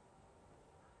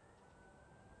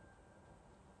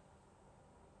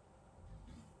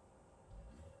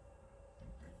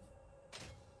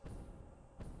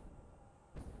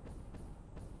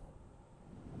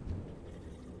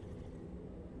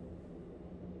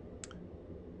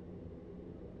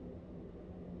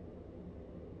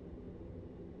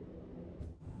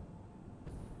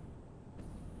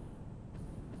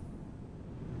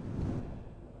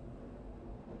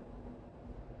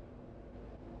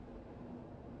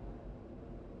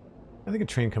 I think a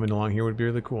train coming along here would be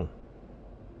really cool.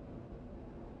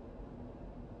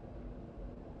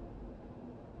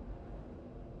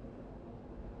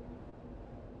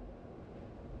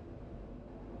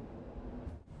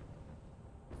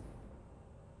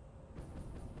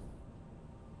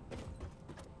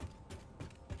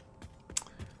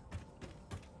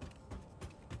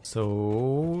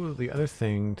 So the other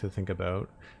thing to think about,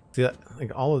 see that,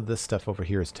 like all of this stuff over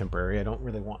here is temporary. I don't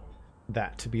really want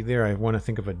that to be there. I want to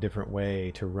think of a different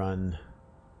way to run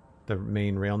the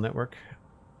main rail network.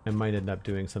 I might end up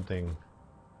doing something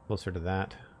closer to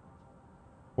that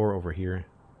or over here.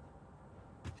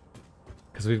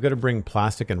 Because we've got to bring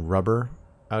plastic and rubber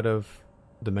out of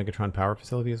the Megatron power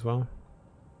facility as well.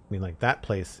 I mean, like that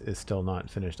place is still not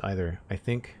finished either. I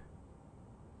think,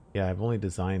 yeah, I've only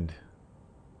designed,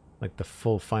 like the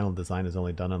full final design is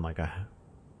only done on like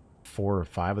 4 or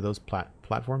 5 of those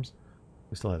platforms.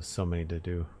 We still have so many to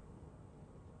do.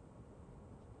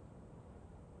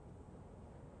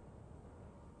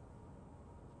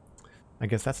 I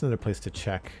guess that's another place to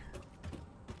check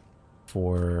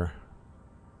for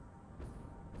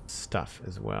stuff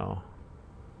as well.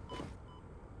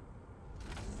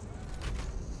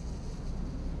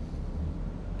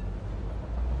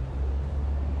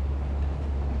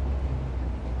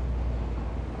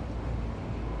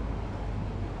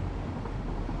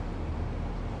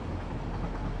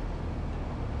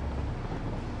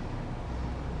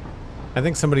 I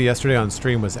think somebody yesterday on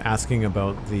stream was asking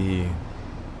about the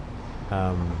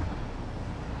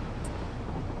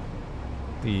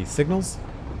signals.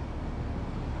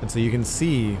 And so you can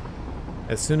see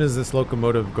as soon as this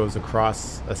locomotive goes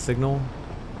across a signal,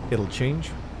 it'll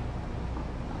change.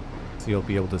 So you'll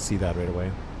be able to see that right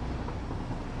away.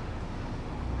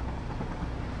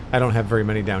 I don't have very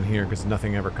many down here because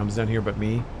nothing ever comes down here but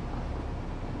me.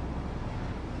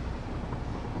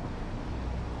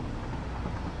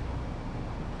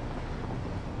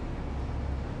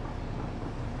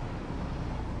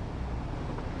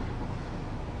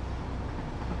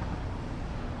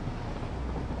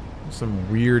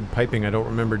 Some weird piping I don't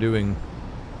remember doing.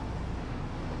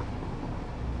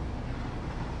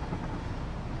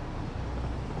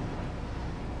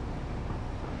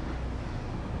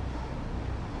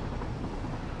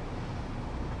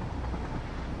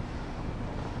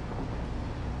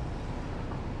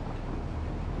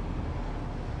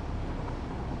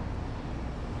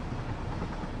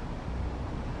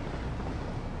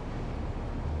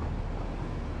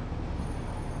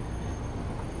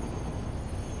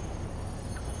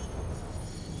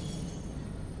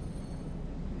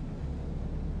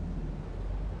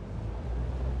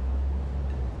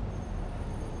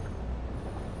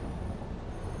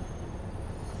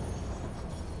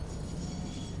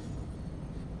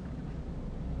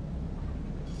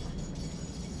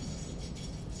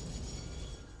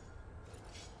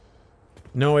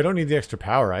 No, I don't need the extra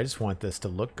power. I just want this to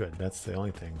look good. That's the only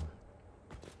thing.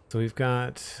 So we've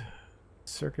got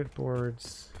circuit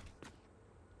boards,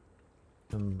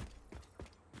 some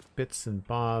bits and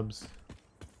bobs,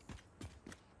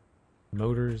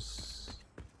 motors.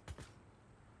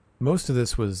 Most of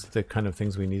this was the kind of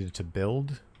things we needed to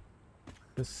build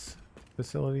this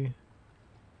facility.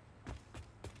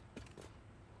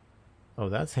 Oh,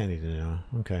 that's handy to know.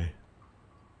 Okay.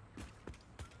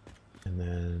 And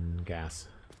then gas.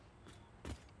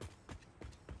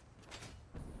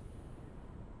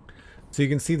 So you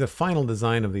can see the final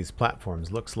design of these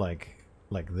platforms looks like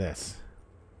this.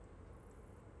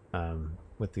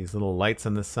 With these little lights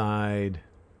on the side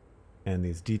and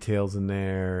these details in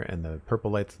there and the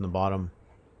purple lights in the bottom.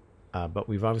 But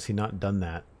we've obviously not done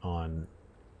that on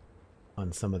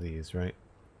some of these, right?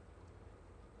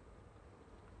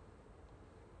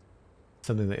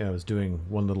 Something that I was doing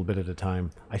one little bit at a time.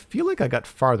 I feel like I got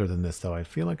farther than this though. I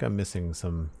feel like I'm missing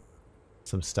some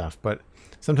stuff, but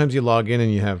sometimes you log in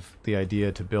and you have the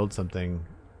idea to build something.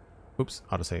 Oops,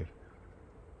 autosave.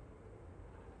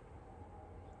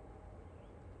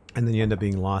 And then you end up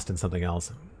being lost in something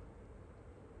else.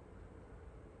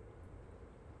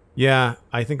 Yeah,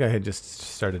 I think I had just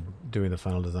started doing the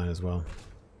final design as well.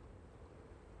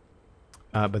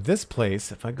 But this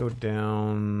place, if I go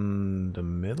down the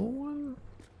middle one?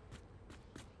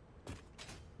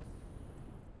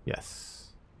 Yes.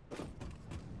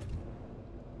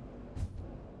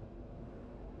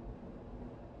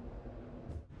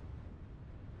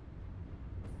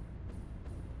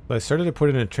 So I started to put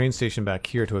in a train station back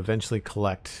here to eventually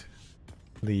collect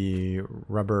the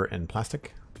rubber and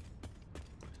plastic.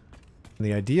 And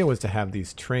the idea was to have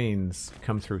these trains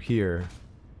come through here,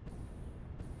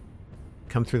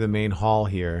 come through the main hall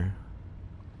here,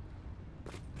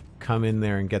 come in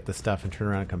there and get the stuff and turn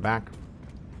around and come back.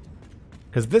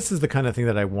 Because this is the kind of thing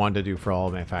that I want to do for all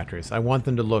of my factories. I want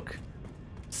them to look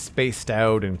spaced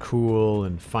out and cool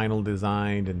and final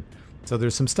designed. And so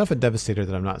there's some stuff at Devastator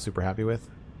that I'm not super happy with.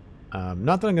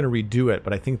 Not that I'm going to redo it,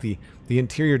 but I think the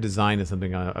interior design is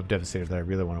something of Devastator that I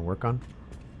really want to work on.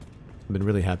 I've been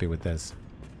really happy with this.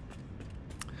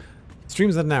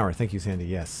 Streams at an hour. Thank you, Sandy.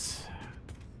 Yes.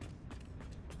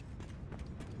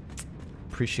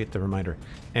 Appreciate the reminder.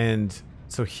 And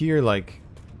so here, like,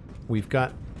 we've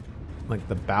got like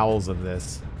the bowels of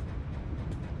this.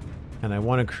 And I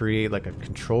want to create like a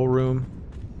control room.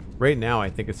 Right now, I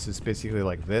think it's just basically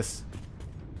like this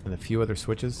and a few other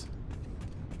switches.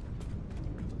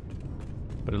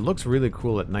 But it looks really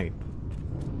cool at night.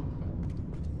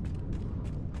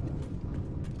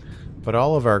 But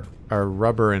all of our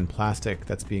rubber and plastic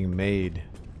that's being made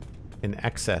in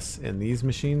excess in these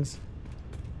machines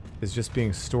is just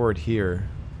being stored here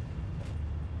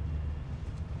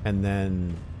and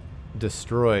then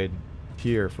destroyed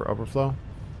here for overflow.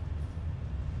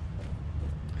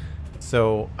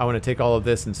 So I want to take all of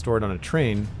this and store it on a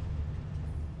train,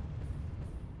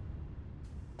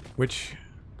 which,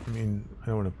 I mean, I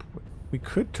don't want to. We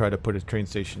could try to put a train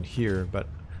station here, but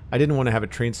I didn't want to have a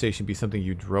train station be something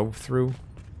you drove through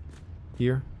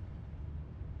here.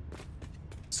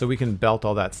 So we can belt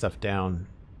all that stuff down,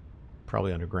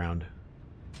 probably underground.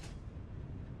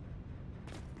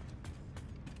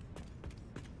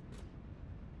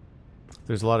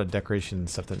 There's a lot of decoration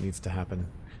stuff that needs to happen.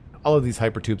 All of these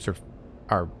hypertubes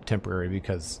are temporary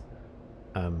because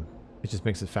it just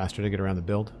makes it faster to get around the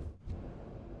build.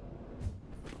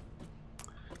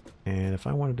 And if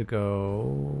I wanted to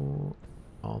go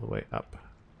all the way up,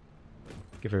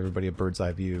 give everybody a bird's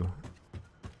eye view.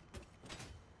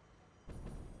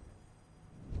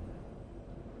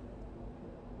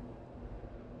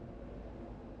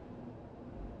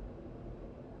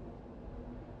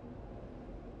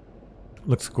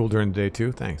 Looks cool during the day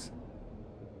too, thanks.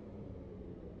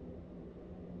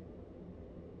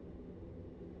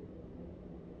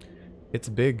 It's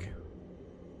big.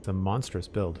 It's a monstrous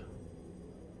build.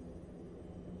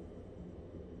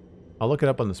 I'll look it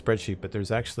up on the spreadsheet, but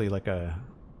there's actually like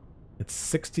it's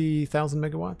 60,000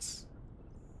 megawatts.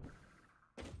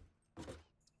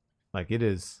 Like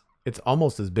it's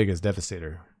almost as big as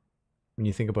Devastator. When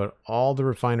you think about all the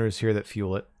refiners here that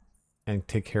fuel it and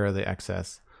take care of the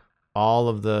excess, all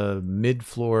of the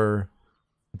mid-floor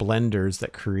blenders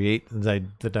that create the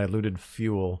diluted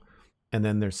fuel, and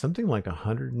then there's something like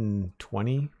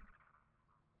 120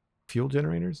 fuel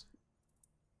generators.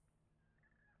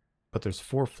 But there's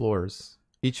 4 floors.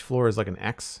 Each floor is like an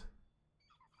X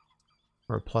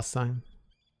or a plus sign.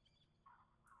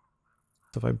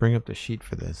 So if I bring up the sheet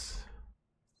for this,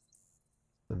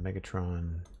 the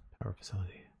Megatron power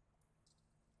facility.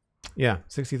 Yeah,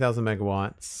 60,000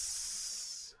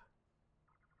 megawatts.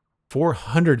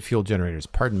 400 fuel generators.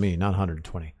 Pardon me, not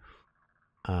 120.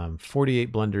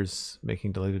 48 blenders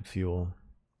making diluted fuel.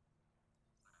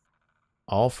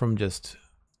 All from just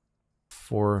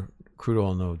 4 crude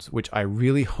oil nodes, which I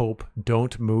really hope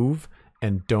don't move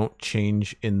and don't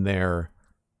change in their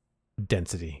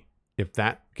density. If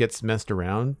that gets messed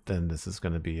around, then this is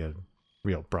going to be a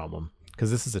real problem,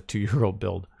 because this is a 2-year-old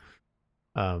build.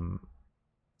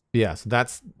 Yeah, so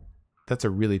that's a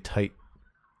really tight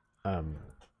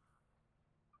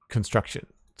construction.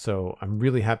 So I'm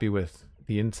really happy with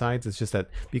the insides. It's just that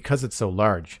because it's so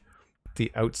large,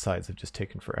 the outsides have just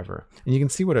taken forever. And you can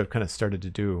see what I've kind of started to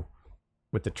do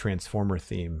with the transformer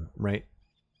theme, right?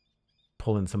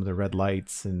 Pull in some of the red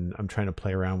lights, and I'm trying to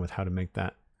play around with how to make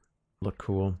that look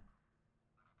cool.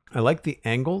 I like the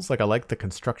angles, like I like the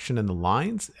construction and the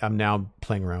lines. I'm now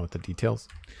playing around with the details.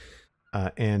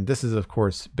 And this is, of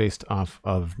course, based off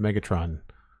of Megatron,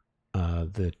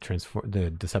 the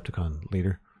Decepticon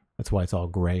leader. That's why it's all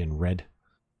gray and red.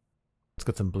 It's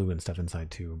got some blue and stuff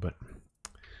inside too. But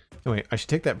anyway, I should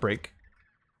take that break.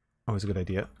 Always a good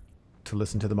idea to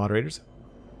listen to the moderators.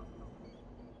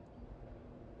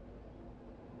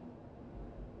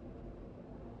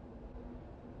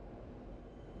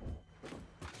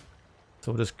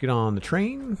 So we'll just get on the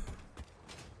train.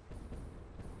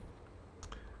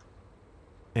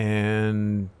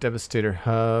 And Devastator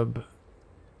Hub.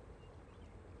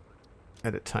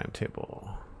 Edit timetable.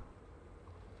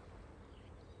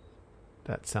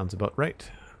 That sounds about right.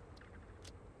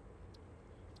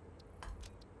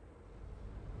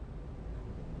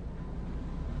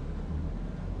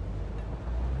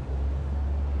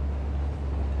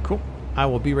 Cool. I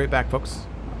will be right back, folks.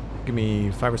 Give me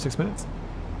 5 or 6 minutes.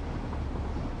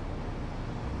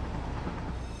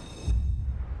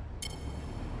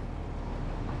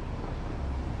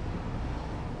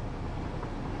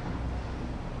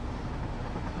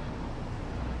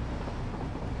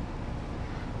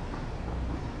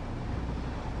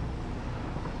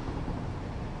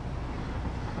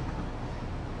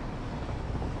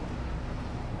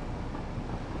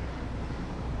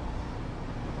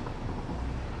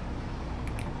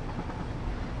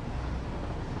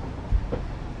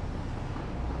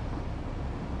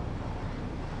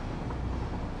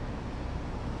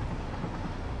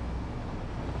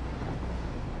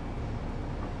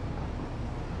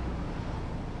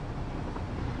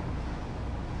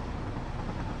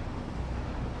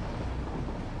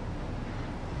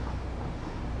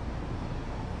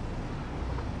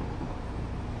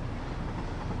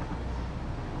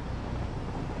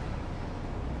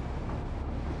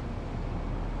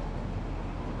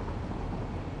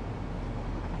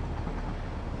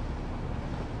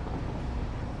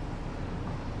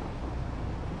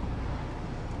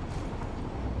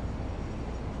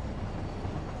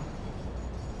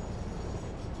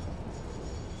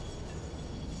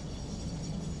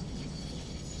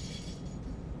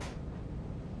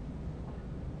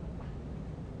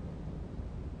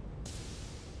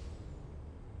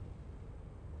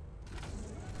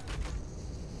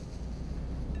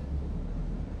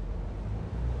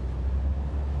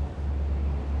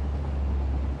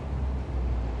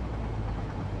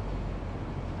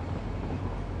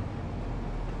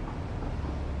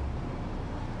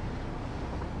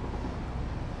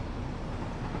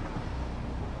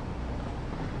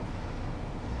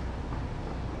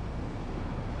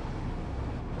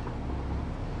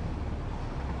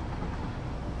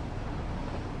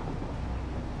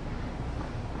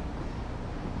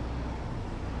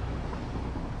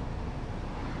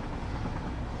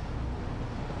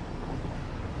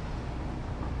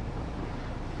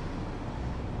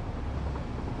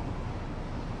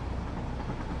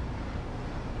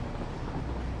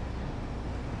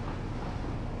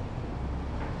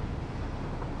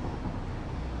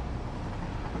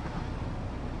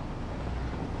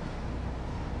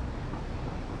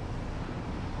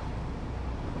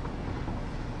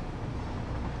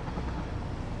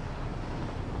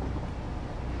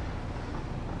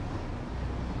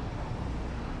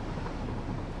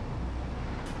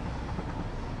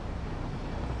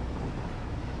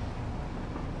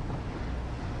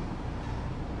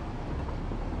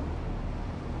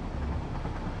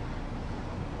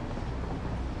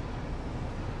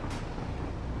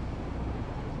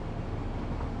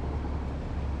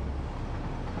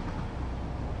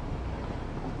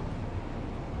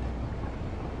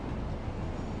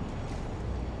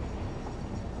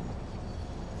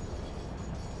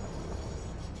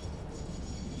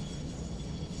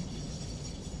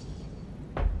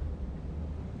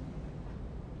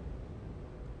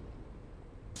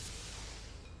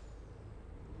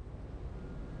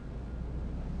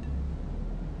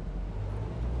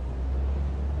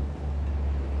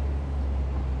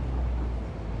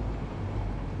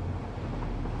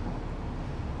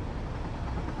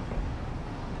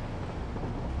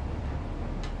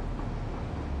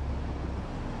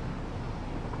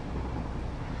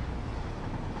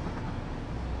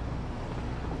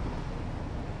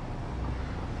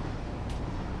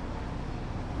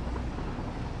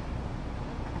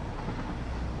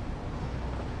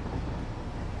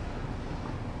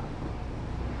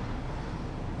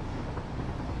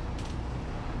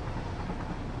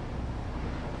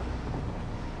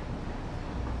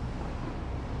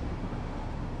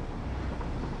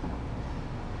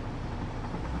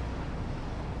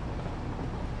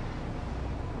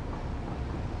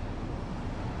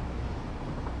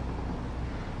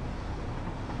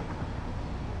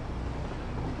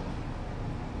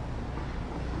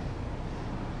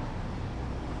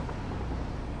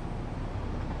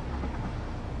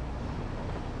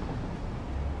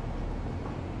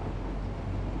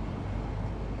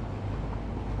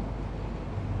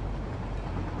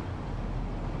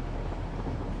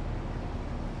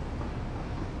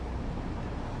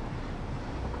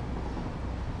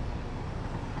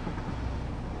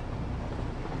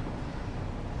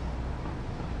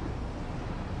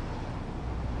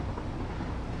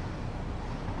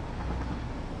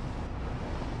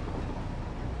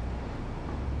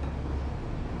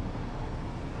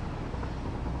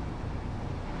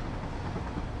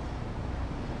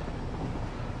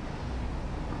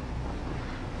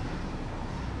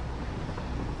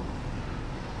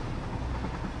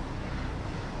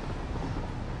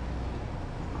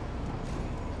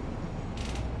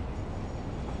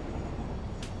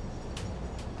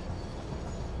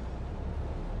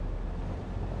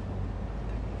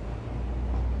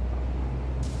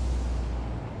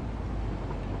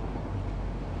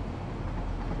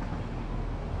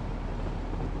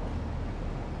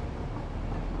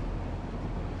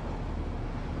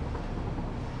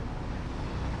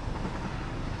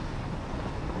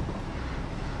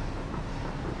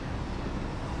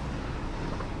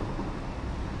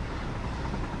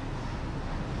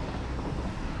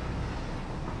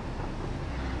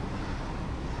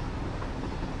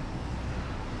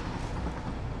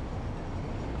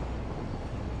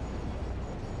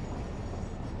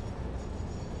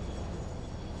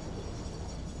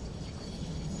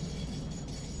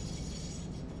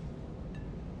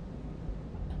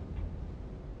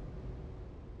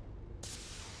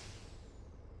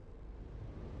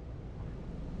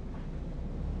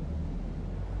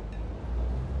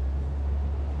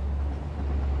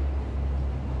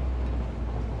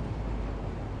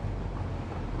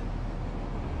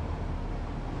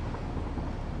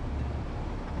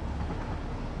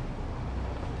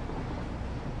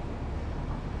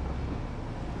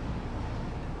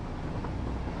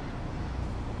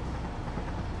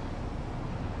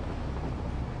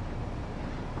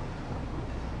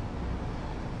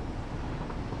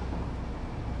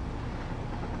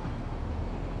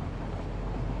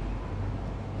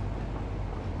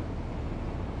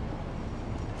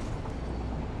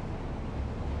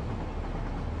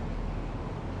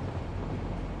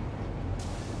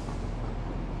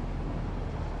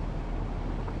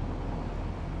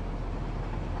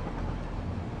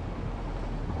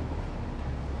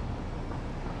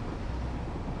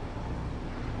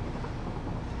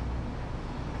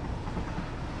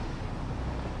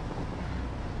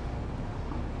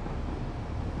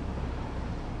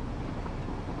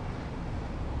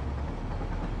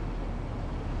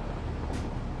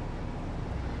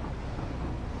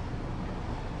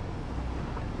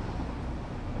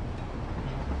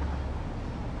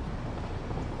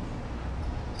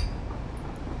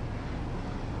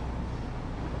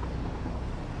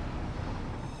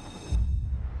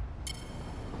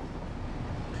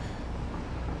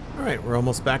 Alright, we're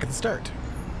almost back at the start.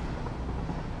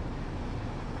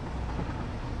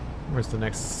 Where's the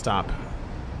next stop?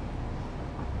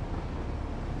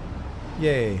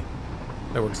 Yay!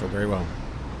 That works out very well.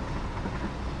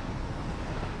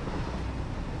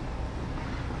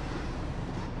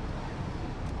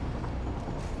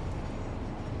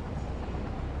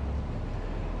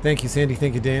 Thank you, Sandy.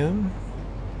 Thank you, Dan.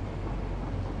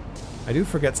 I do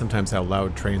forget sometimes how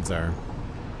loud trains are.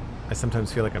 I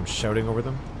sometimes feel like I'm shouting over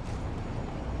them.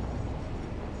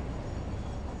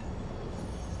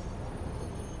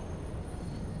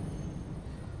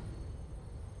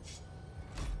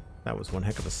 That was one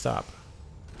heck of a stop.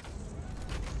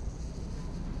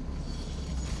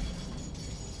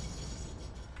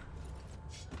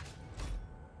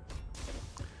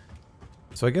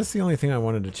 So I guess the only thing I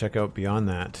wanted to check out beyond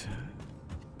that,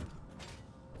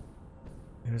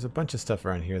 there's a bunch of stuff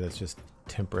around here that's just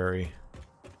temporary.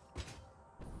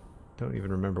 Don't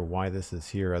even remember why this is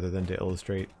here other than to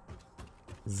illustrate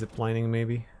ziplining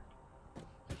maybe.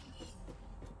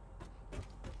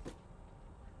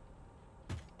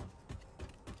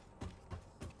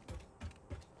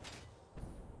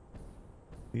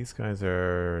 These guys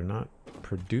are not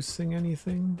producing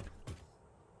anything.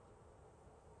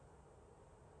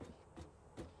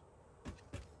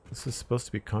 This is supposed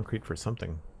to be concrete for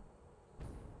something.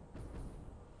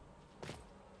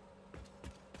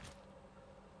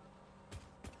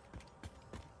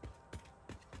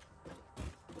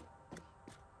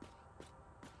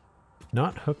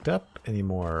 Not hooked up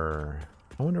anymore.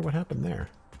 I wonder what happened there.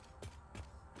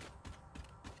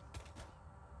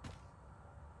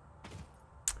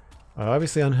 I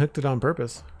obviously unhooked it on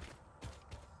purpose.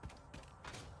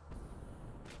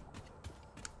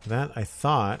 That I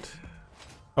thought...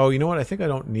 Oh, you know what? I think I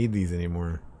don't need these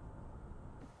anymore.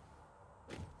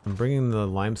 I'm bringing the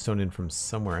limestone in from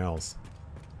somewhere else.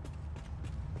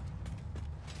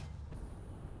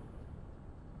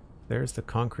 There's the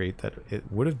concrete that it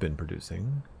would have been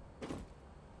producing.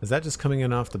 Is that just coming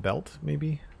in off the belt,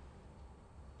 maybe?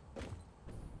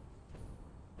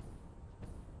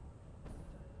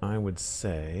 I would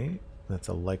say that's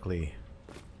a likely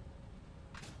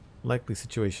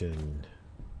situation.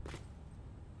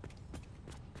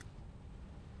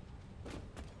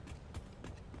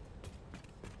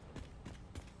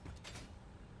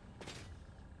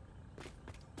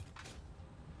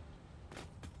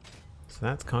 So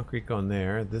that's concrete going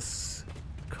there. This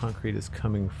concrete is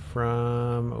coming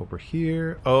from over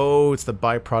here. Oh, it's the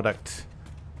byproduct.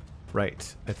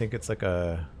 Right. I think it's like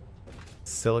a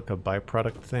silica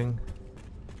byproduct thing.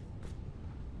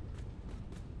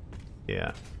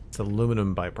 Yeah, it's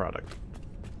aluminum byproduct.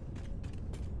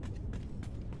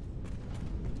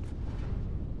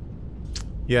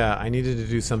 Yeah, I needed to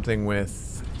do something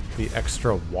with the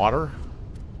extra water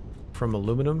from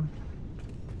aluminum.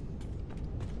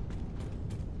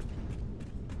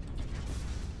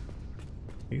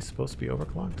 Are you supposed to be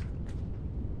overclocked?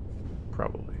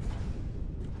 Probably.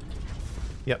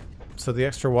 Yep. So the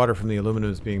extra water from the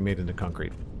aluminum is being made into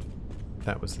concrete.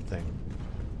 That was the thing.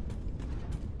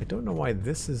 I don't know why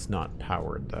this is not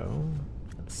powered, though.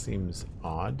 That seems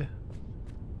odd.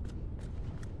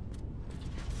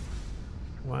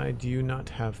 Why do you not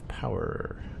have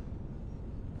power?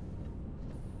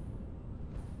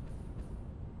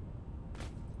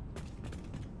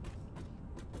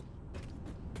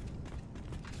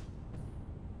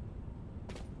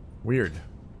 Weird.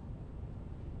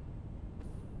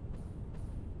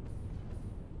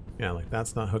 Yeah, like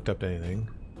that's not hooked up to anything.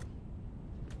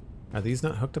 Are these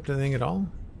not hooked up to anything at all?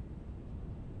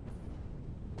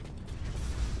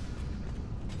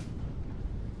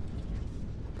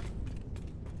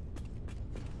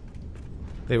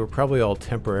 They were probably all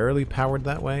temporarily powered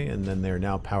that way, and then they're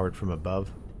now powered from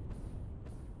above.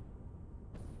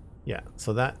 Yeah,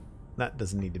 so that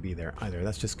doesn't need to be there either.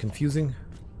 That's just confusing.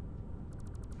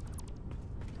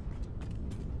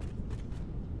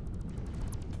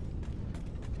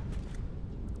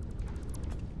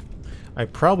 I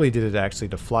probably did it actually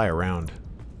to fly around.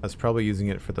 I was probably using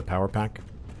it for the power pack.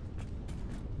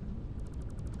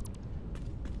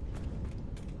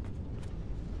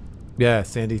 Yeah,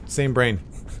 Sandy. Same brain.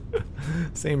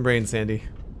 Same brain, Sandy.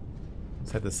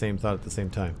 Just had the same thought at the same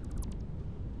time.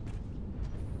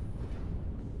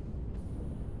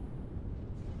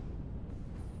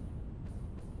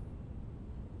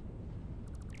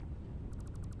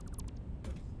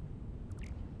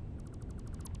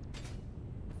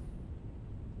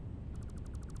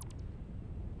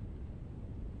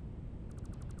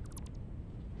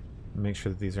 Make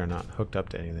sure that these are not hooked up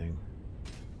to anything. I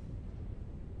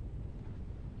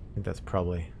think that's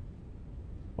probably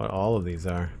what all of these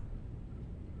are.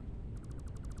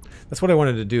 That's what I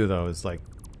wanted to do, though, is like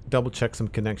double check some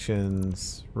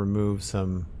connections, remove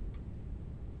some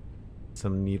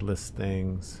needless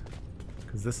things,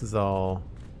 because this is all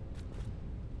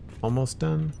almost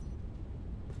done.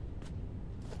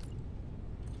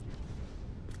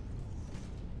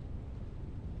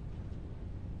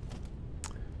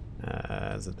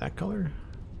 Is it that color?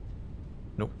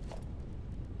 Nope.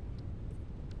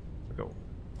 There we go.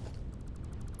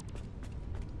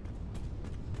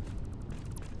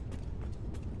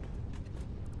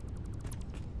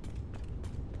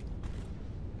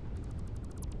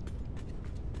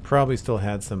 Probably still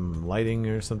had some lighting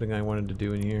or something I wanted to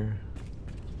do in here.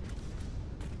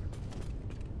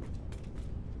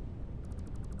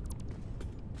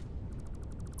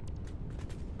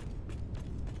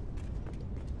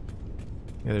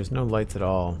 Yeah, there's no lights at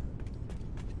all.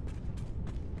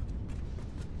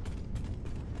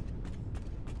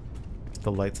 Just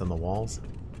the lights on the walls.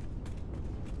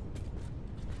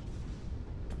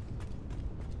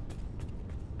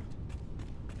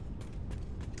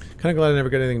 Kind of glad I never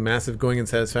got anything massive going in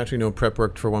Satisfactory. No prep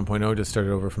work for 1.0, just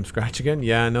started over from scratch again.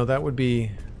 Yeah, no, that would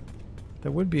be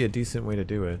a decent way to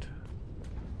do it.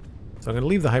 So I'm going to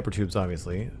leave the hypertubes,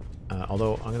 obviously.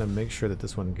 Although I'm going to make sure that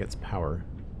this one gets power.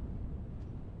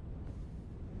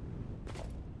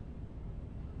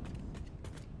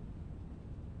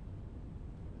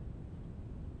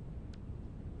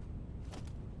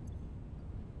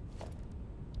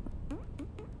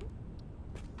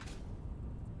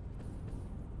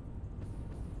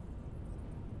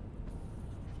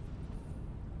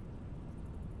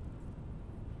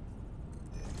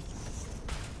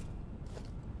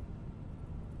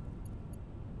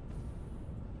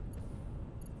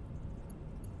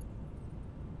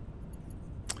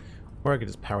 Or I could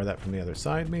just power that from the other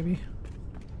side, maybe.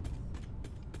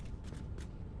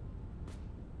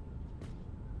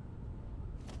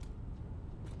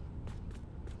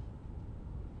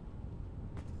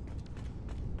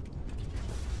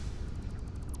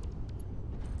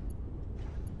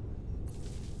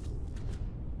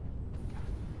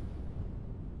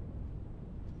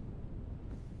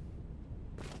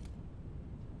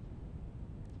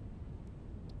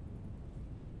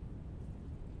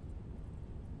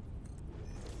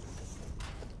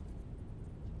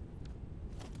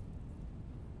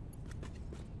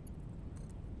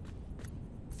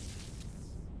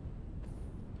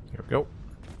 There we go.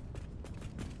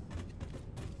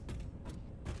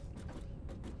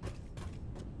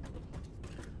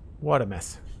 What a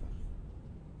mess.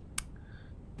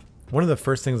 One of the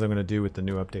first things I'm going to do with the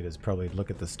new update is probably look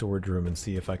at the storage room and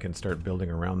see if I can start building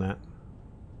around that.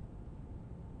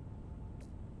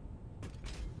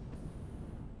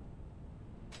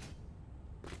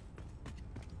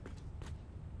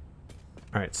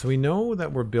 Alright, so we know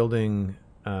that we're building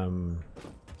a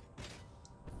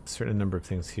certain number of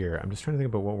things here. I'm just trying to think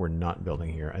about what we're not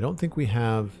building here. I don't think we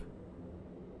have...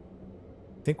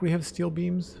 I think we have steel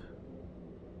beams.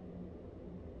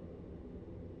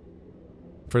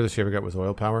 Furthest you ever got was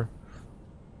oil power.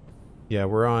 Yeah,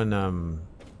 we're on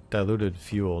diluted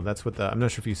fuel. That's what the... I'm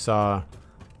not sure if you saw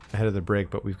ahead of the break,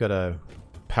 but we've got a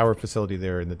power facility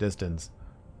there in the distance.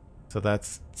 So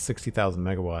that's 60,000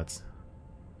 megawatts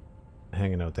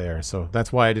hanging out there. So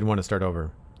that's why I didn't want to start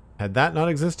over. Had that not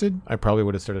existed, I probably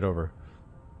would have started over.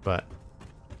 But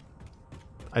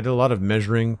I did a lot of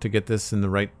measuring to get this in the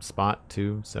right spot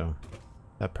too, so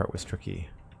that part was tricky.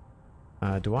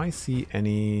 Do I see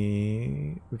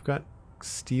any... We've got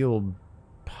steel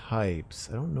pipes.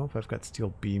 I don't know if I've got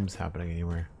steel beams happening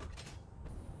anywhere.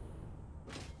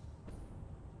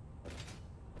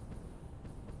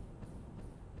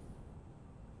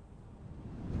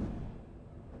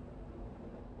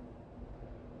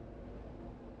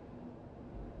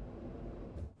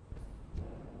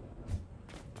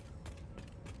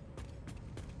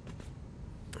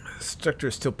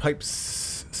 Structure steel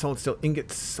pipes, solid steel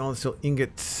ingots, solid steel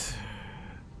ingots.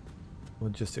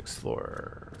 Logistics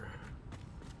floor.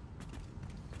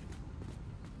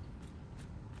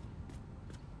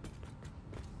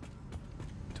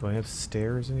 Do I have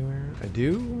stairs anywhere? I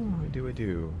do. I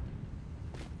do.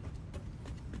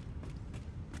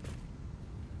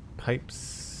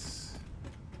 Pipes.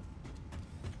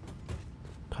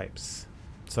 Pipes.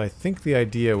 So I think the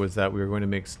idea was that we were going to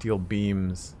make steel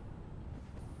beams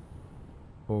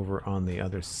over on the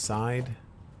other side.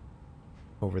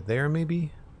 Over there,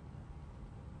 maybe?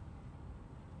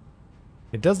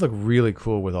 It does look really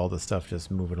cool with all the stuff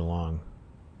just moving along.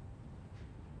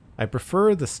 I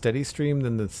prefer the steady stream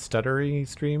than the stuttery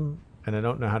stream, and I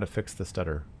don't know how to fix the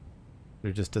stutter.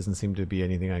 There just doesn't seem to be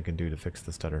anything I can do to fix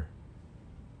the stutter.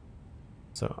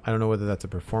 So I don't know whether that's a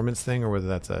performance thing or whether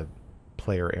that's a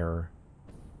player error.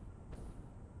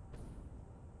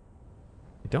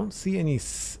 I don't see any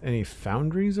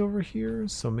foundries over here,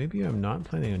 so maybe I'm not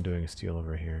planning on doing steel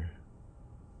over here.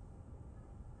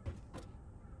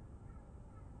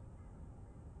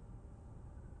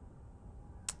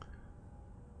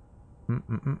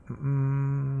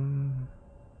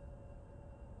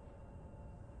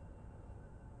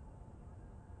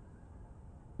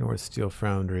 North Steel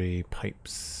Foundry,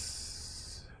 pipes.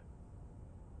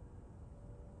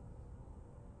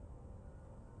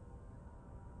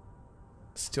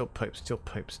 Steel pipe, steel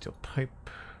pipe, steel pipe.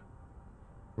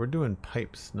 We're doing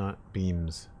pipes, not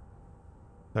beams.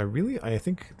 I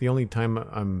think the only time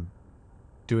I'm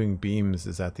doing beams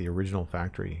is at the original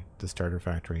factory, the starter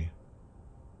factory.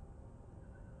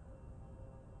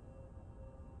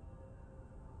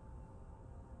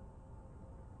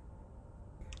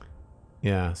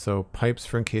 Yeah, so pipes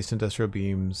for encased industrial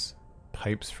beams,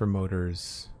 pipes for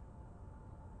motors,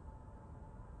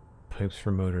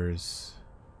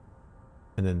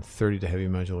 and then 30 to heavy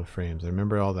modular frames. I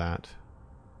remember all that.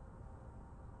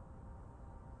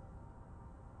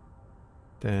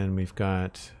 Then we've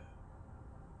got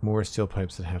more steel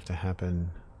pipes that have to happen.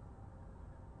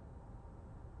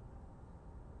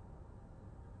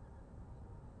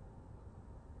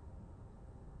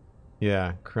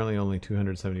 Yeah, currently only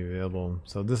 270 available.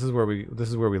 So this is where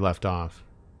we left off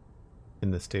in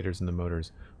the stators and the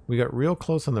motors. We got real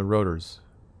close on the rotors,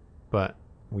 but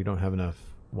we don't have enough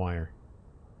wire.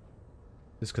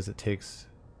 Just because it takes.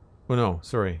 Oh no,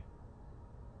 sorry.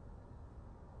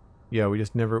 Yeah, we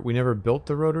never built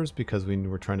the rotors because we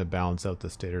were trying to balance out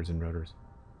the stators and rotors.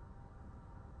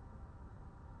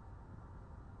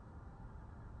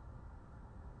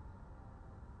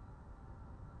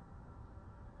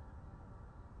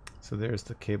 So there's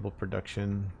the cable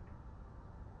production.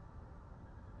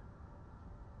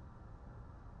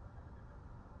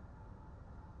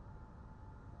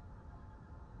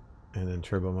 And then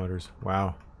turbo motors.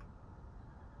 Wow.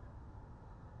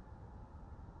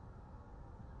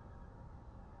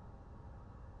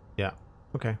 Yeah.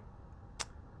 Okay.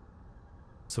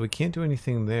 So we can't do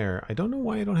anything there. I don't know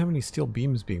why I don't have any steel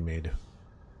beams being made.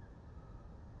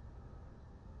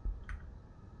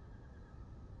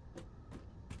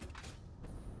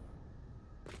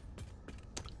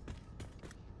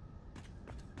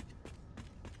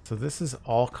 So this is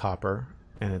all copper,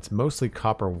 and it's mostly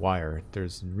copper wire.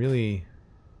 There's really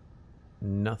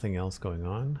nothing else going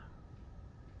on.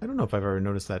 I don't know if I've ever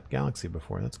noticed that galaxy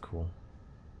before. That's cool.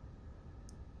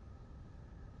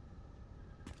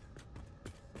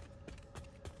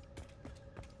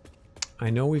 I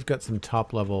know we've got some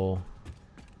top level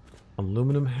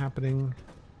aluminum happening.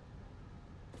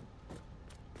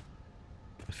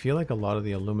 I feel like a lot of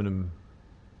the aluminum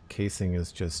casing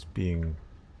is just being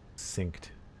synced.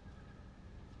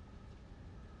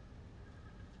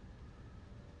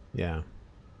 Yeah.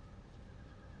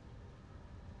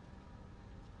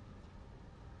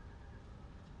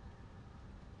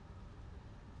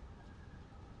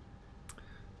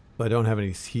 But I don't have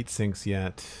any heat sinks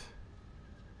yet.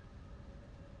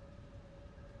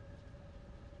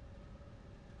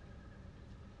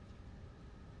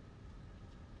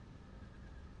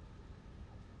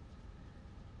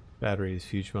 Batteries,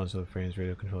 huge modular frames,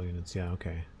 radio control units. Yeah,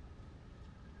 okay.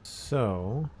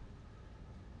 So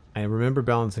I remember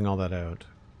balancing all that out.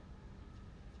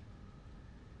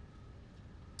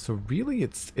 So really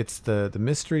it's the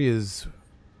mystery is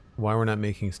why we're not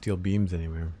making steel beams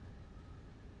anywhere.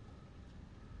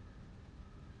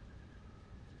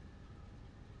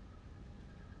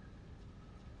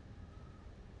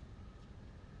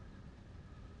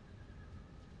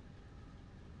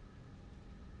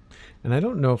 And I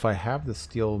don't know if I have the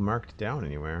steel marked down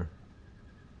anywhere.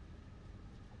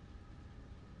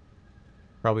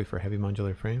 Probably for heavy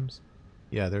modular frames.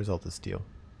 Yeah, there's all the steel.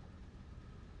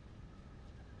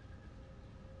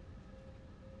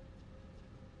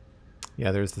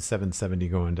 Yeah, there's the 770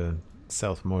 going to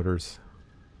South Motors.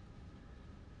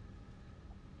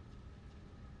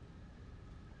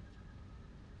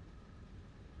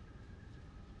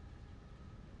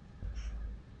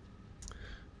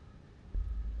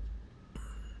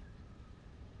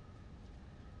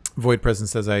 Void Presence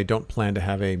says, I don't plan to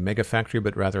have a mega factory,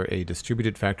 but rather a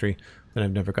distributed factory. But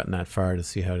I've never gotten that far to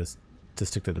see how to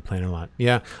stick to the plan or not.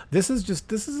 Yeah, this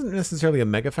isn't necessarily a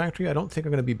mega factory. I don't think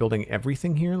I'm going to be building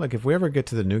everything here. Like if we ever get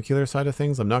to the nuclear side of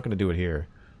things, I'm not going to do it here.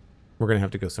 We're going to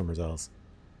have to go somewhere else.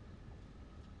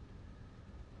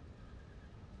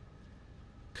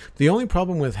 The only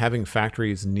problem with having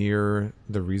factories near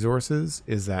the resources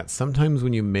is that sometimes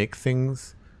when you make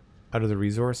things out of the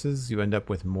resources, you end up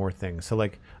with more things. So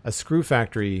like a screw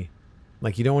factory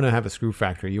Like, you don't want to have a screw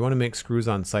factory. You want to make screws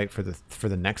on site for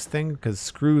the next thing, because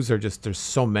screws are just, there's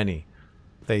so many.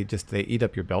 They eat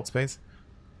up your belt space.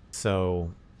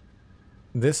 So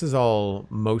this is all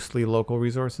mostly local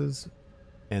resources,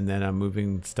 and then I'm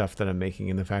moving stuff that I'm making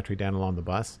in the factory down along the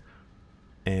bus.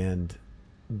 And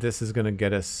this is going to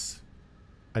get us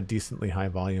a decently high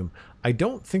volume. I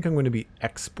don't think I'm going to be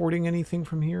exporting anything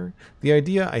from here. The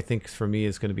idea, I think, for me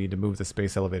is going to be to move the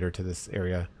space elevator to this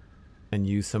area and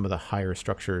use some of the higher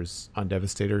structures on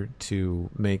Devastator to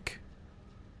make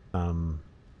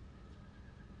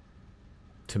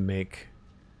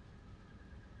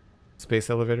space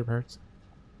elevator parts.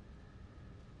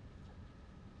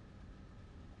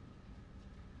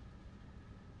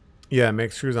 Yeah,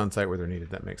 make screws on site where they're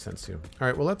needed. That makes sense too. All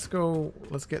right, well, let's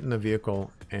get in the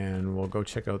vehicle and we'll go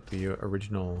check out the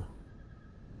original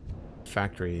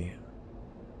factory.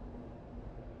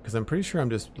 Because I'm pretty sure I'm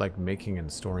just like making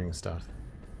and storing stuff.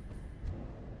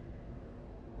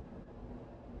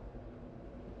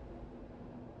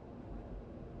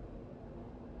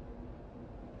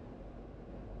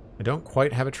 I don't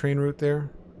quite have a train route there.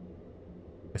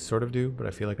 I sort of do, but I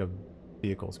feel like a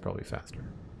vehicle is probably faster.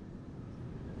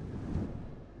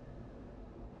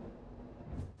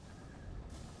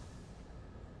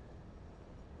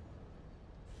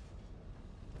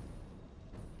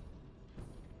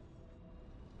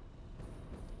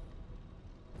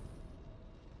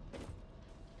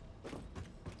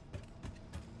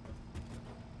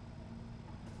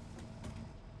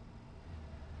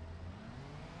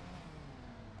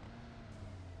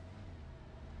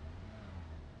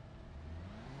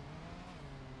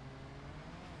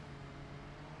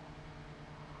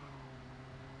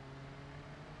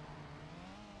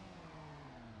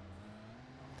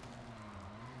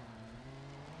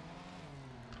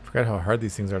 I forgot how hard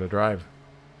these things are to drive.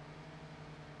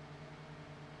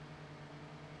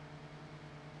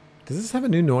 Does this have a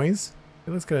new noise?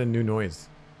 Let's get a new noise.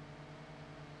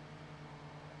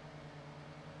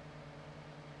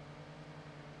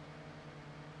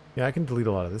 Yeah, I can delete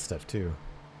a lot of this stuff too.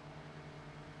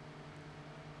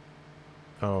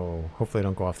 Oh, hopefully I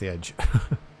don't go off the edge.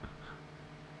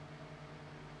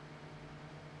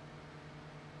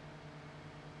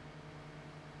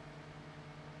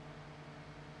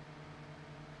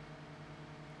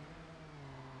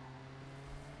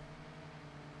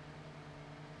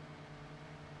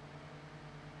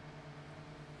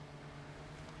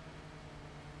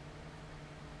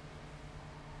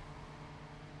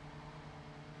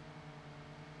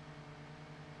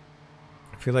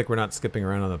 I feel like we're not skipping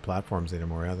around on the platforms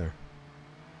anymore either.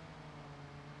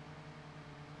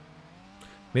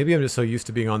 Maybe I'm just so used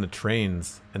to being on the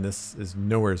trains, and this is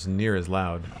nowhere near as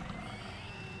loud.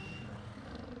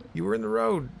 You were in the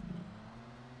road!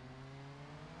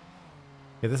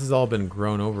 Yeah, this has all been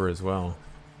grown over as well.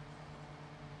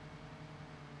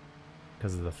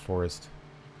 Because of the forest.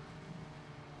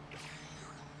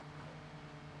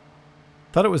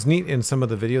 Thought it was neat in some of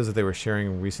the videos that they were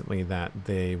sharing recently that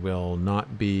they will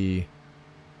not be...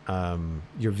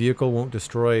 your vehicle won't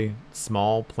destroy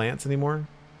small plants anymore.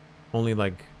 Only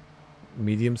like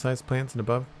medium-sized plants and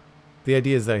above. The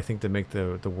idea is that I think to make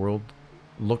the world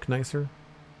look nicer.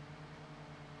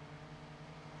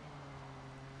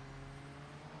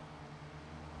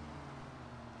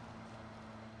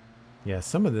 Yeah,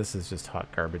 some of this is just hot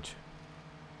garbage.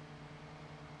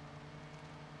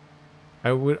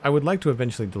 I would like to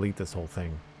eventually delete this whole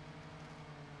thing.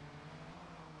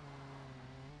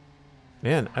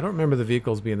 Man, I don't remember the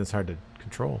vehicles being this hard to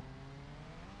control.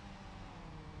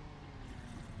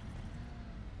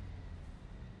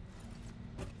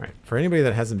 Alright, for anybody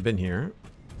that hasn't been here,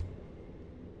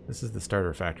 this is the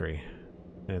starter factory.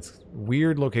 And it's a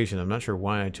weird location. I'm not sure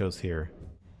why I chose here.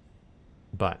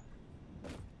 But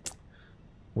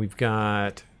we've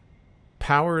got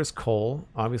power is coal.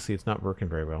 Obviously it's not working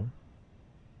very well.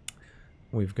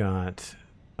 We've got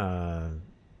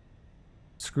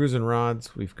screws and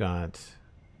rods. We've got,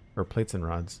 or plates and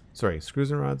rods. Sorry,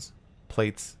 screws and rods,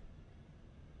 plates.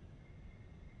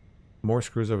 More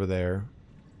screws over there.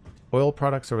 Oil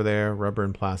products over there, rubber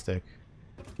and plastic.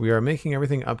 We are making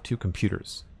everything up to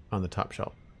computers on the top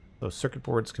shelf. So circuit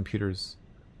boards, computers,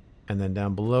 and then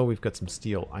down below we've got some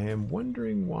steel. I am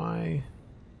wondering why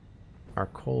our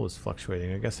coal is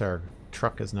fluctuating. I guess our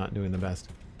truck is not doing the best.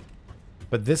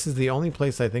 But this is the only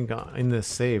place I think in this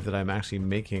save that I'm actually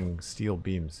making steel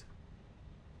beams.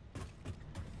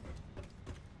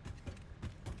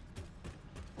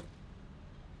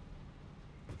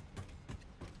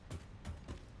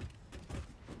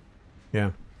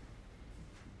 Yeah.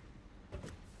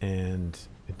 And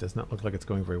it does not look like it's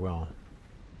going very well.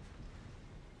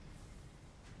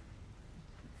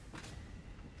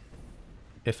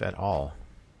 if at all.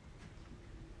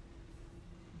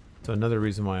 So another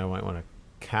reason why I might want to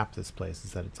cap this place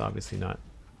is that it's obviously not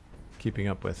keeping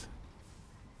up with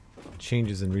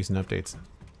changes in recent updates.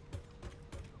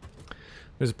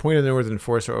 There's a point in the Northern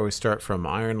Forest where I always start from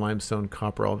iron, limestone,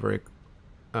 copper, all very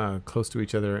close to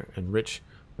each other and rich.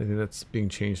 I think that's being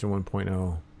changed in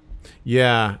 1.0.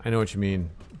 Yeah, I know what you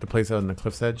mean. The place out on the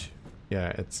cliff's edge. Yeah,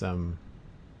 it's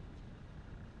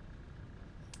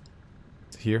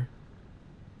here.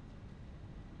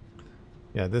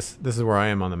 Yeah, this is where I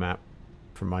am on the map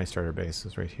from my starter base.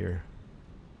 Is right here.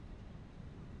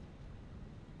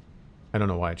 I don't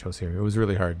know why I chose here. It was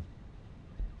really hard.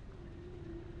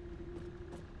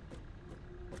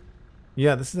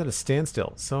 Yeah, this is at a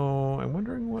standstill, so I'm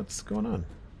wondering what's going on.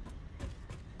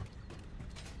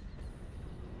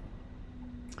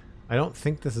 I don't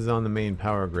think this is on the main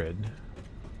power grid.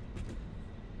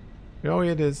 Oh,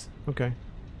 it is. Okay.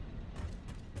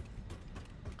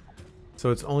 So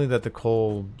it's only that the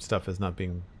coal stuff is not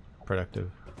being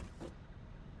productive.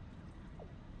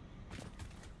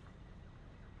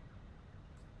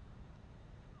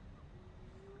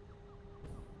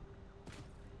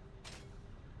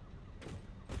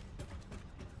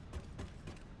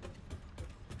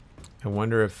 I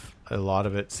wonder if a lot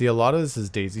of it... See, a lot of this is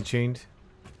daisy chained.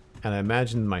 And I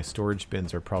imagine my storage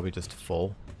bins are probably just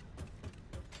full.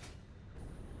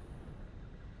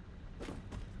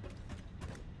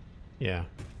 Yeah.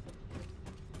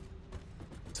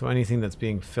 So anything that's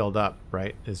being filled up,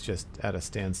 right, is just at a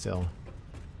standstill.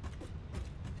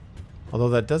 Although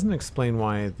that doesn't explain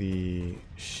why the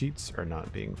sheets are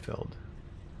not being filled.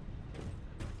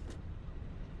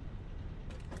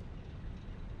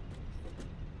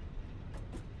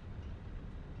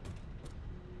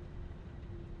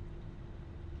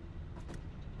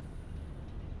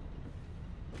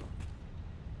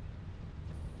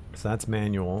 So that's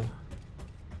manual.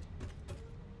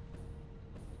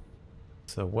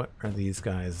 So what are these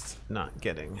guys not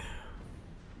getting?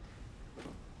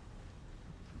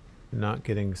 Not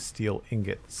getting steel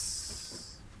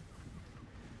ingots.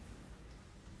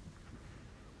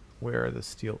 Where are the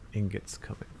steel ingots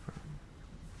coming from?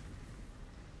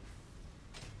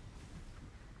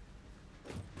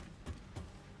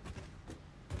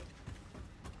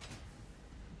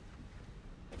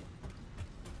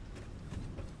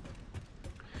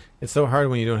 It's so hard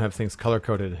when you don't have things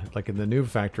color-coded. Like in the new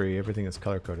factory, everything is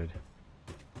color-coded.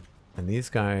 And these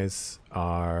guys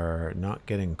are not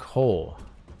getting coal.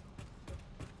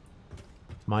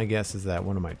 My guess is that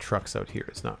one of my trucks out here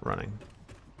is not running.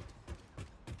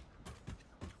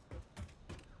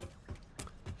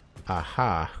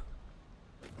 Aha.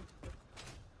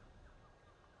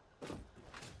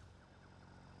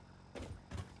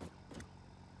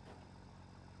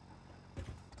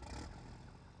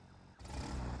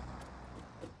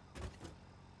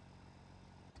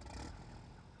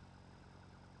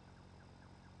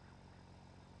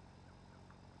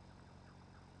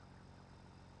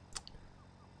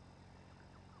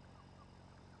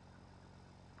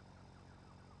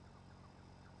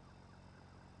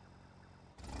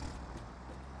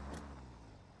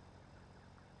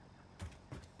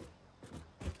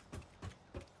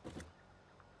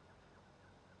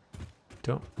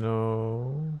 Don't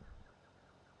know.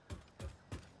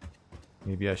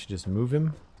 Maybe I should just move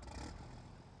him.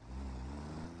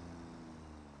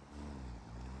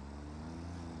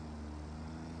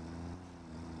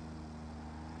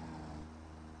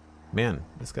 Man,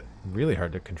 this got really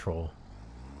hard to control.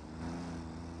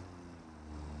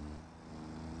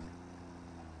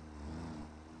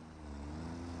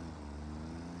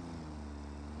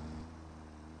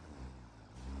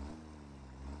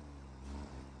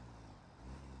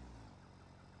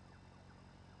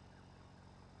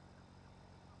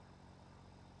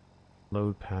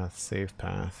 Load path, save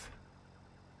path.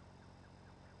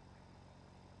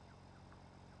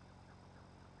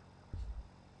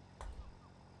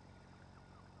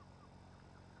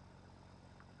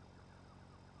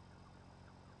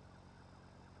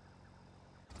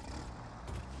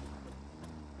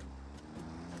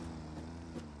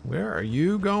 Where are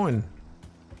you going?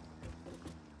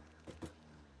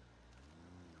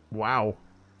 Wow.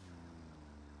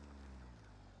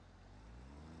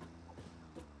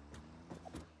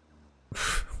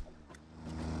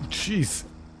 Jeez.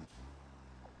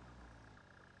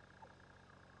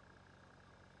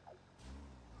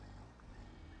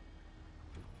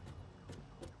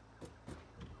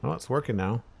 Oh, it's working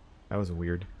now. That was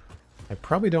weird. I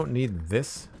probably don't need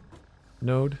this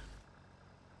node.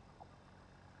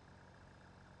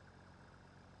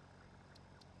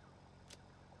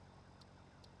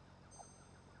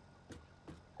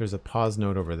 There's a pause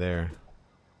node over there.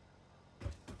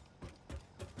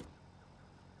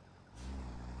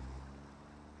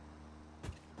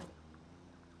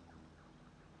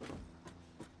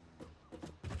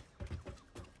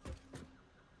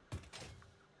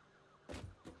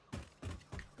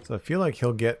 So I feel like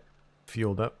he'll get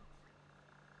fueled up.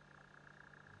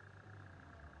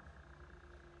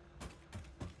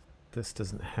 This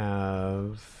doesn't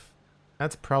have...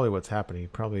 That's probably what's happening.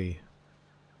 Probably...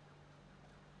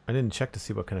 I didn't check to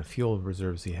see what kind of fuel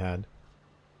reserves he had.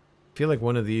 I feel like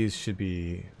one of these should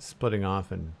be splitting off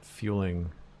and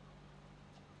fueling.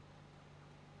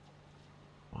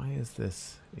 Why is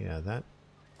this? Yeah, that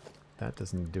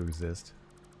doesn't need to exist.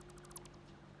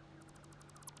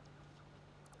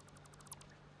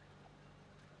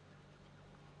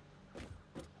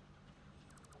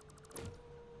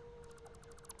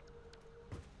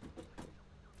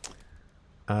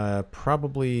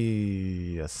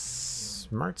 Probably a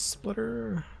smart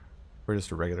splitter, or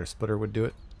just a regular splitter would do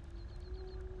it.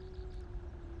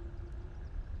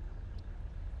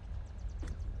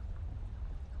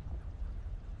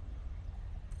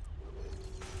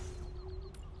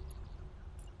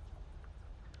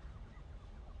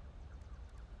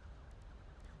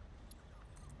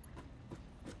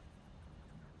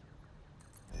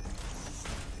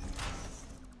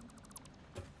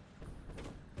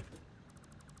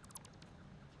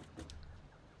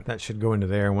 That should go into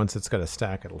there. Once it's got a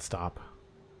stack, it'll stop.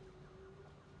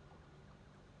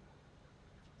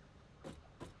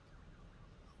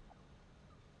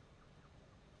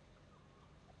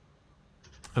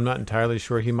 I'm not entirely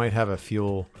sure. He might have a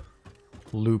fuel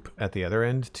loop at the other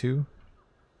end too.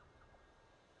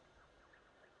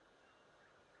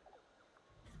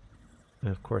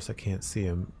 And of course I can't see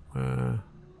him. There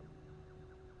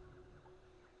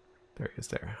he is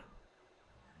there.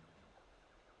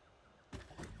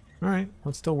 Alright, well,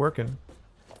 it's still working.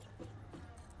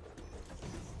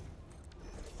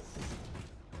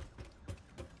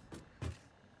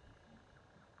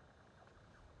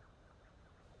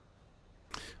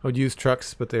 I would use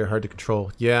trucks, but they're hard to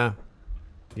control. Yeah.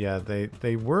 Yeah,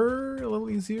 they were a little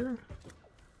easier.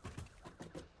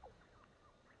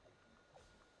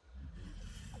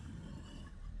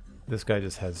 This guy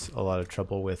just has a lot of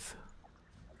trouble with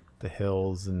the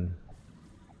hills, and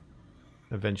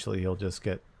eventually he'll just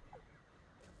get...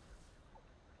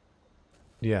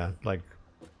 Yeah, like,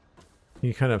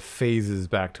 he kind of phases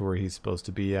back to where he's supposed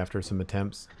to be after some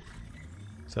attempts.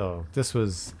 So this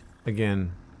was,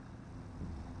 again,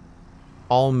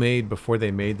 all made before they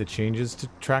made the changes to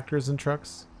tractors and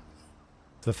trucks.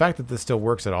 So the fact that this still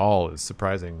works at all is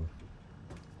surprising.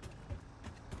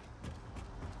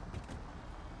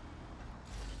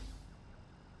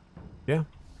 Yeah,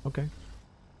 okay.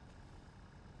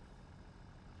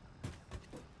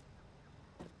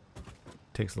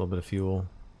 Takes a little bit of fuel.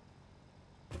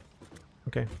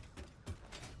 Okay.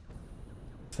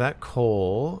 So that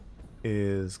coal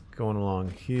is going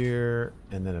along here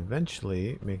and then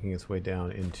eventually making its way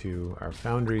down into our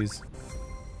foundries.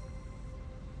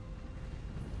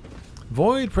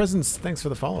 Void Presence, thanks for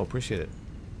the follow, appreciate it.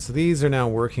 So these are now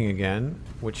working again,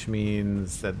 which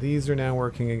means that these are now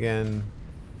working again.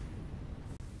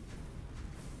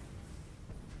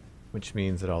 Which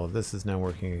means that all of this is now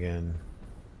working again.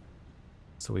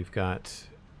 So we've got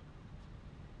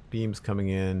beams coming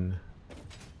in.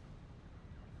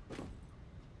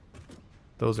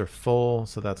 Those are full,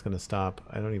 so that's going to stop.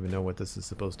 I don't even know what this is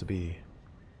supposed to be.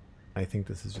 I think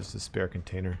this is just a spare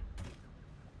container.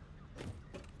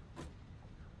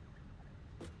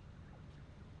 I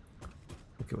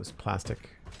think it was plastic.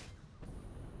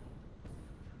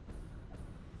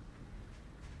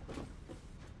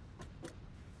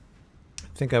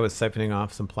 I think I was siphoning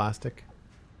off some plastic.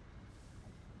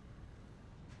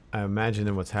 I imagine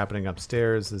that what's happening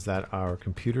upstairs is that our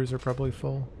computers are probably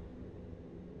full,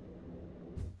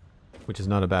 which is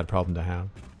not a bad problem to have.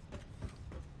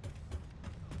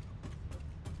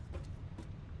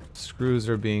 Screws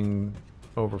are being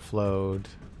overflowed,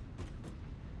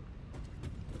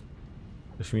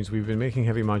 which means we've been making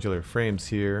heavy modular frames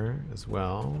here as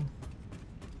well.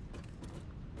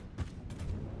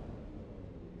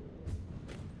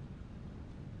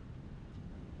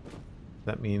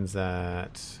 That means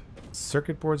that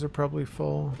circuit boards are probably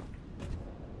full.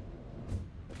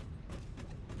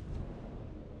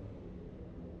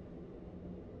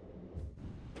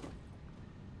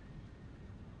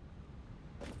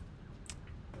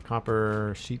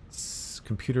 Copper sheets,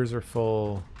 computers are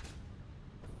full.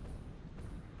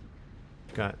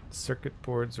 Got circuit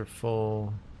boards are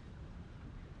full.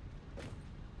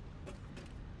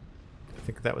 I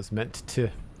think that was meant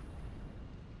to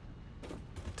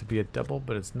be a double,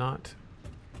 but it's not.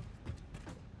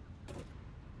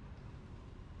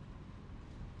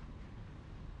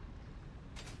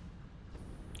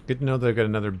 Good to know that I got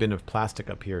another bin of plastic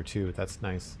up here too. That's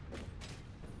nice.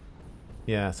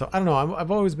 Yeah, so I don't know. I've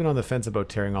always been on the fence about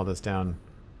tearing all this down.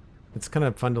 It's kind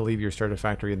of fun to leave your starter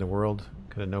factory in the world,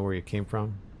 kind of know where you came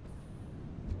from.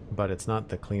 But it's not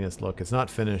the cleanest look. It's not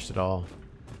finished at all.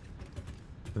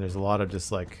 And there's a lot of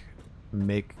just like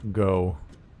make go,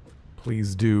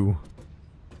 please do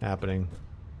happening.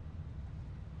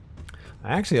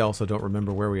 I actually also don't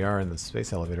remember where we are in the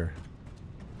space elevator.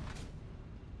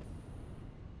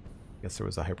 Guess there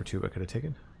was a hypertube I could have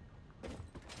taken.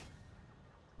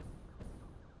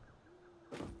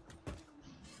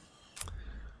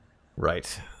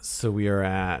 Right, so we are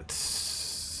at,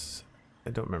 I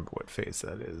don't remember what phase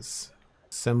that is.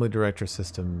 Assembly Director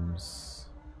Systems.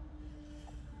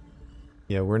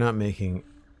 Yeah, we're not making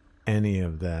any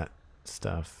of that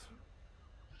stuff.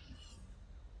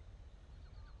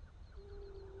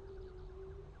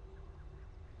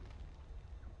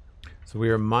 So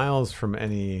we are miles from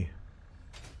any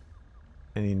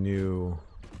new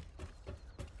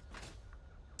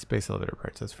space elevator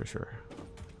parts, that's for sure.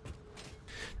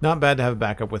 Not bad to have a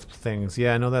backup with things.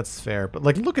 Yeah, I know that's fair. But,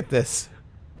 like, look at this.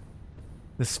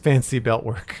 This fancy belt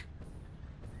work.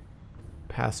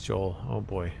 Past Joel. Oh,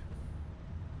 boy.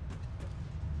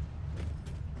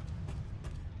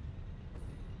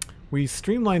 We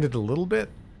streamlined it a little bit,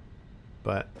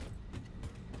 but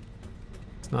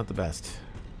it's not the best.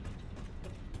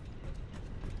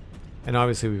 And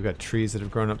obviously we've got trees that have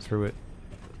grown up through it.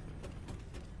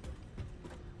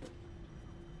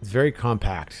 It's very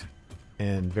compact.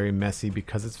 And very messy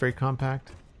because it's very compact.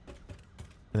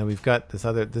 And then we've got this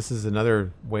other, this is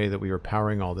another way that we were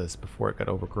powering all this before it got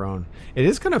overgrown. It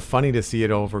is kind of funny to see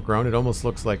it overgrown. It almost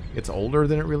looks like it's older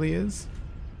than it really is.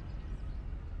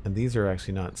 And these are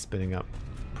actually not spinning up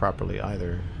properly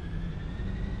either.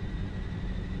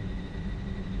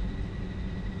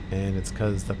 And it's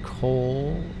because the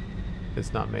coal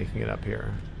is not making it up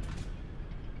here.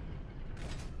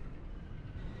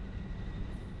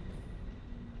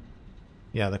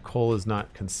 Yeah, the coal is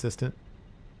not consistent.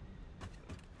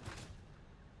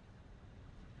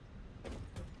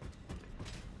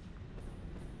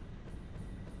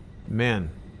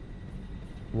 Man,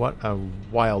 what a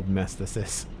wild mess this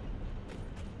is.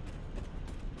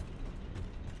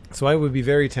 So I would be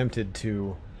very tempted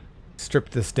to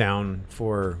strip this down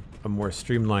for a more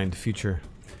streamlined future.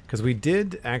 Because we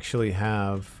did actually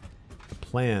have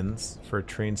plans for a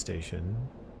train station.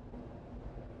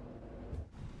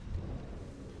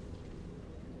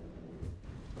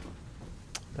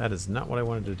 That is not what I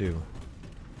wanted to do.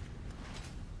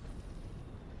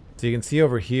 So you can see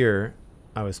over here,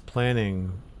 I was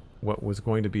planning what was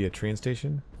going to be a train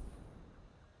station.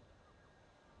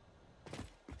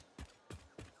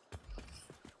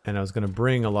 And I was going to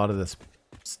bring a lot of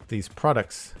these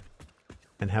products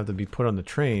and have them be put on the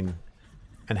train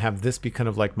and have this be kind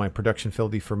of like my production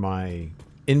facility for my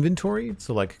inventory.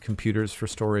 So like computers for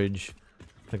storage,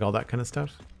 like all that kind of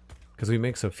stuff. Because we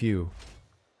make so few.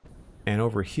 And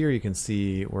over here you can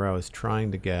see where I was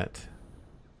trying to get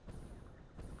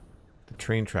the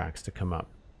train tracks to come up.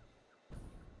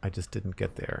 I just didn't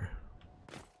get there.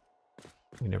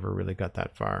 We never really got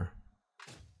that far.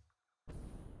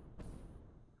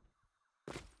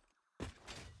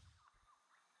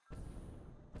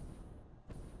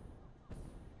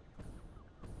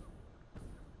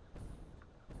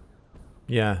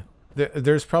 Yeah,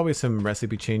 there's probably some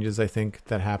recipe changes I think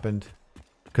that happened.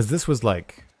 Because this was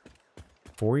like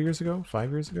 4 years ago?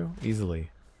 5 years ago?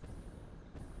 Easily.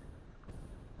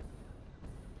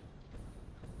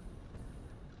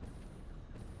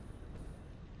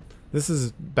 This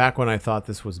is back when I thought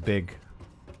this was big.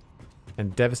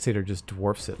 And Devastator just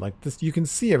dwarfs it. Like this, you can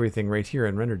see everything right here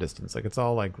in render distance. Like it's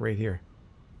all like right here.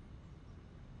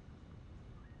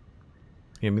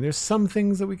 Yeah, I mean, there's some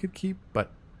things that we could keep,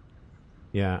 but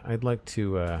yeah, I'd like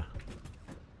to...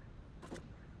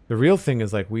 The real thing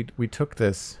is like we took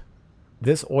this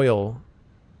oil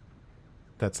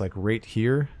that's like right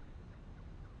here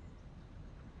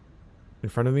in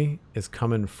front of me is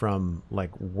coming from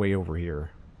like way over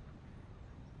here.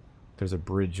 There's a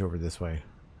bridge over this way.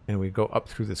 And we go up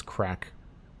through this crack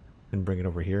and bring it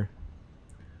over here.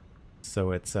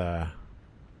 So it's, yeah.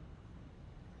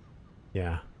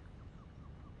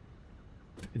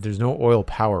 There's no oil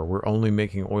power. We're only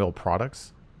making oil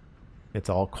products. It's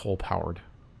all coal powered.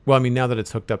 Well, I mean, now that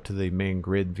it's hooked up to the main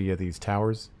grid via these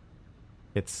towers,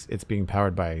 it's being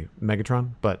powered by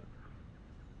Megatron, but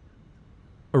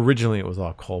originally it was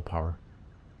all coal power.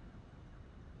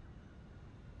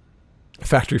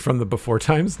 Factory from the before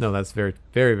times? No, that's very,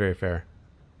 very, very fair.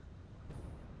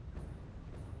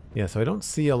 Yeah, so I don't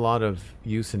see a lot of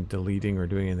use in deleting or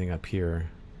doing anything up here.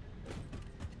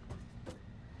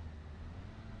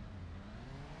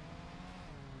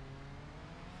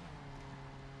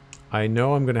 I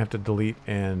know I'm going to have to delete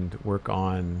and work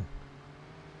on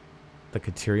the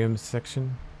Caterium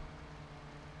section.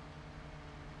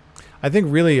 I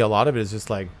think really a lot of it is just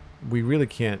like, we really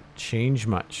can't change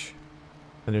much.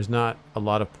 And there's not a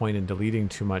lot of point in deleting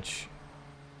too much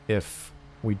if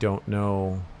we don't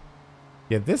know.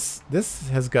 Yeah, this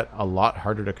has got a lot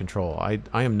harder to control. I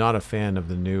am not a fan of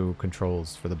the new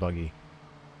controls for the buggy.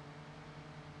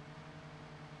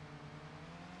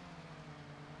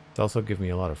 It's also giving me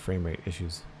a lot of frame rate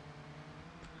issues.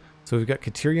 So we've got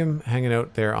Caterium hanging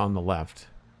out there on the left.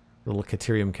 The little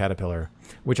Caterium caterpillar,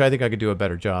 which I think I could do a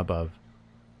better job of.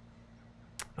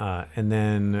 And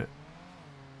then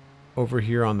over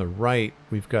here on the right,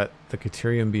 we've got the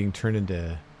Caterium being turned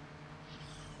into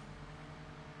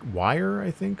wire,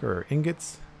 I think, or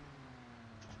ingots.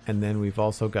 And then we've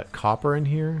also got copper in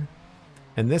here.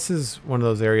 And this is one of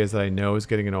those areas that I know is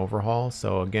getting an overhaul.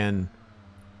 So again,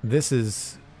 this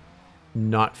is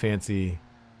not fancy.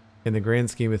 In the grand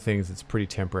scheme of things, it's pretty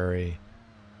temporary.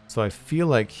 So I feel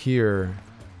like here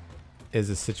is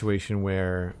a situation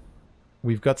where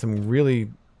we've got some really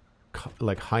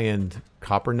like high-end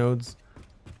copper nodes,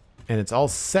 and it's all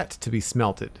set to be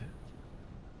smelted.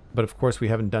 But of course we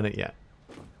haven't done it yet.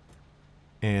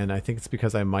 And I think it's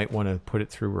because I might want to put it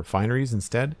through refineries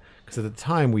instead. Because at the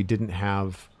time we didn't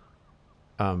have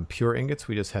pure ingots.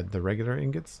 We just had the regular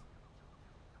ingots.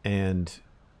 And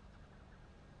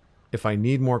if I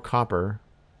need more copper,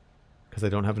 because I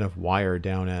don't have enough wire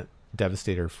down at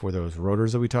Devastator for those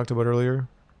rotors that we talked about earlier.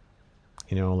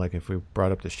 You know, like if we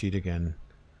brought up the sheet again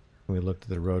and we looked at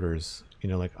the rotors, you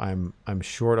know, like I'm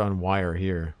short on wire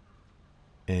here.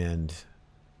 And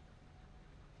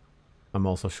I'm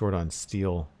also short on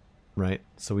steel, right?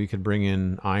 So we could bring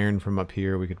in iron from up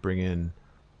here. We could bring in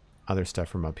other stuff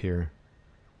from up here.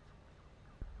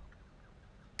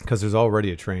 Because there's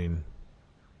already a train.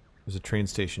 There's a train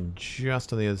station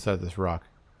just on the other side of this rock.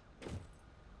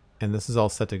 And this is all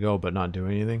set to go, but not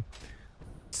doing anything.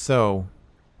 So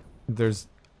there's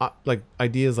like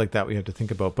ideas like that we have to think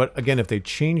about. But again, if they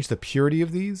change the purity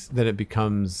of these, then it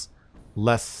becomes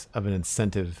less of an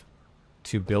incentive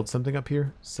to build something up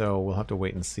here. So we'll have to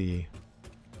wait and see.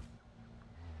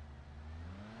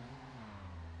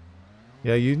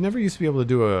 Yeah, you never used to be able to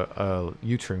do a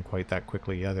U-turn quite that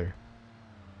quickly either.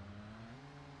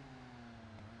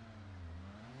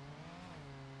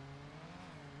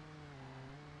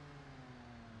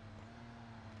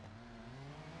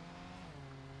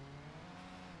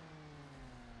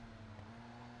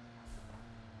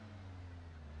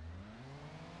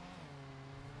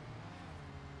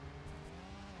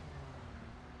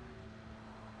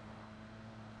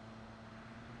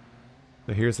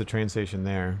 So here's the train station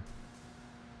there.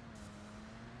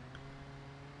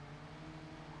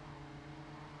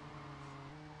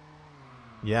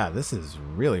 Yeah, this is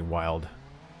really wild.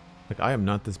 Like, I am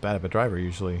not this bad of a driver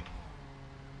usually.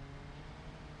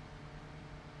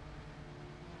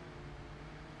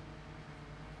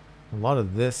 A lot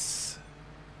of this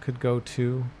could go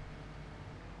too.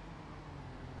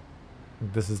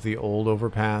 This is the old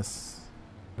overpass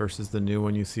versus the new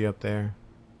one you see up there.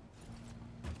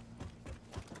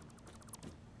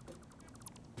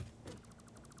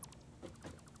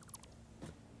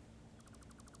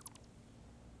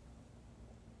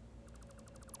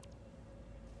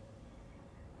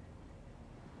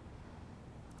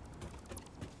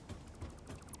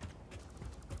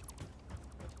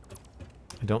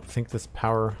 I don't think this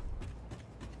power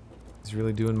is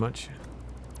really doing much.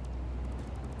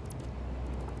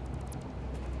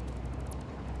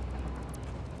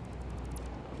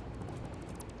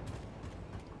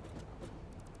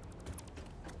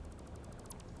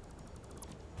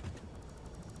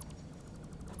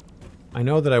 I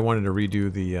know that I wanted to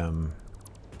redo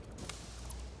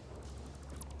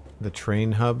the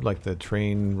train hub, like the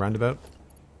train roundabout.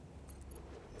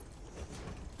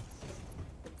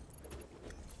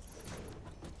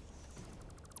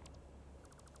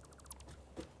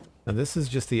 Now this is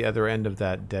just the other end of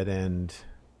that dead end.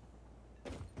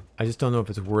 I just don't know if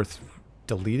it's worth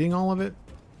deleting all of it,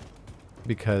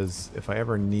 because if I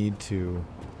ever need to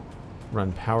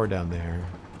run power down there,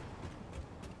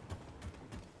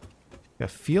 I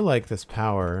feel like this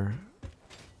power,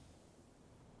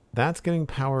 that's getting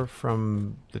power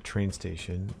from the train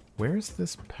station. Where's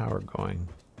this power going?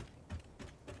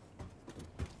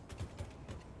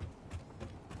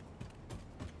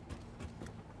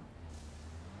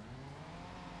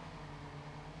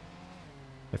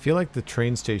 I feel like the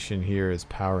train station here is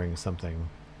powering something.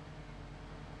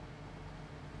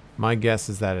 My guess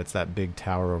is that it's that big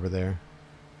tower over there.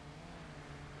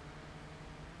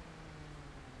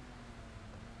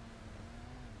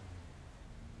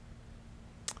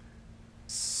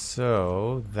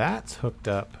 So that's hooked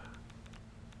up.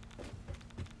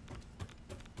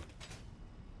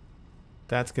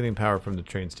 That's getting power from the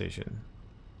train station.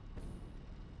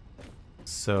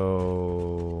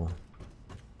 So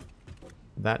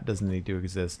that doesn't need to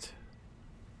exist.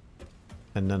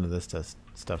 And none of this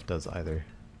stuff does either.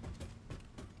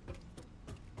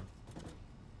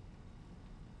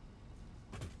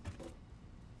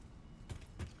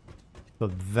 So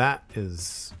that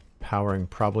is powering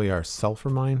probably our sulfur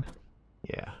mine.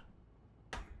 Yeah.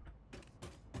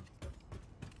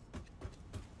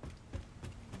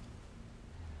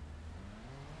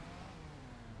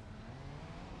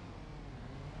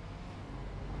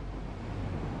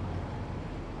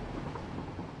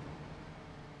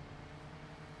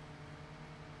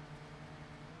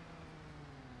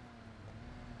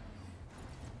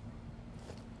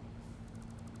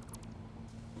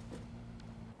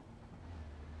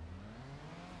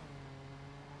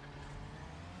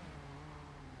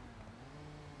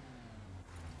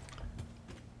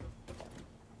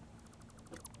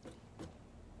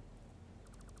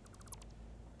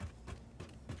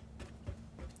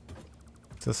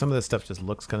 So some of this stuff just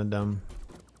looks kind of dumb.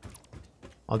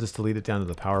 I'll just delete it down to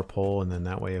the power pole, and then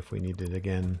that way if we need it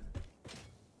again,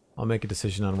 I'll make a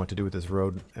decision on what to do with this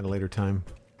road at a later time.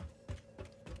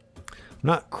 I'm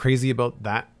not crazy about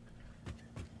that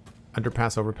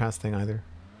underpass, overpass thing either.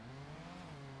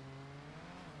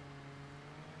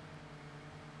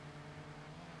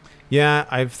 Yeah,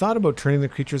 I've thought about turning the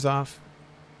creatures off.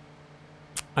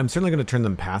 I'm certainly going to turn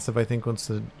them passive, I think, once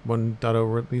the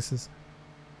 1.0 releases.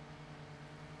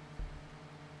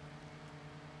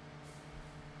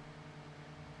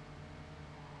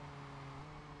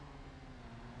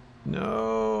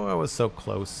 No, I was so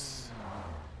close.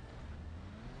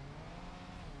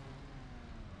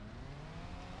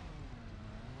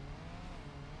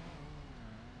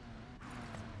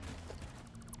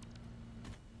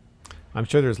 I'm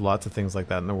sure there's lots of things like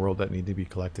that in the world that need to be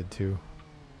collected too.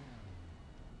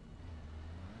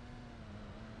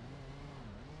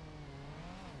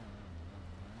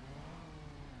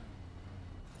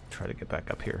 Try to get back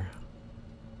up here.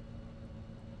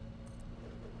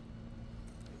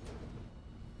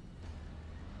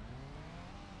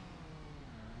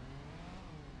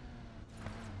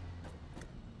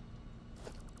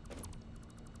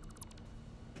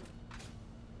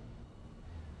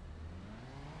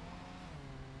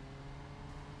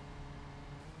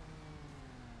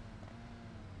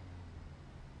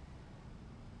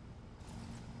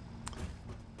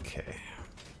 Okay.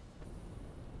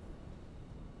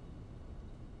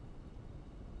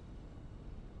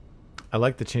 I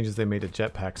like the changes they made to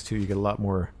jetpacks too. You get a lot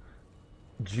more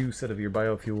juice out of your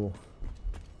biofuel.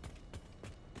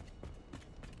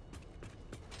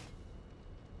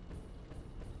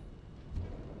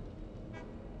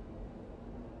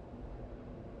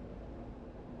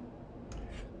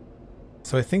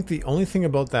 So I think the only thing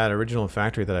about that original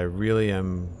factory that I really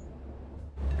am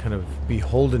kind of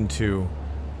beholden to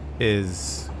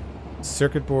is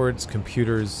circuit boards,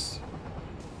 computers,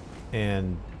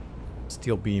 and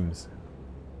steel beams.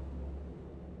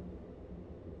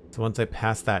 So once I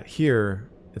pass that here,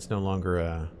 it's no longer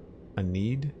a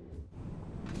need.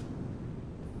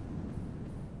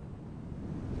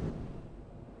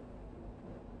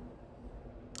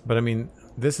 But I mean,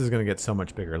 this is going to get so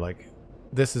much bigger. Like,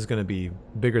 this is going to be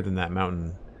bigger than that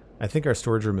mountain. I think our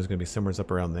storage room is going to be somewhere up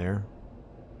around there.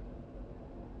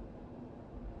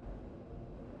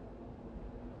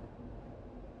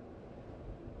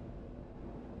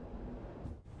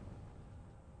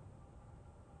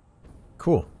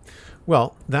 Cool.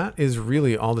 Well, that is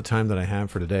really all the time that I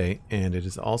have for today, and it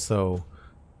is also,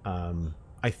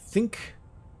 I think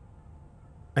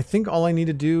all I need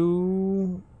to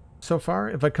do so far.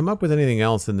 If I come up with anything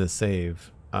else in this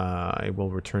save, I will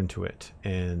return to it,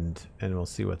 and we'll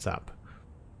see what's up.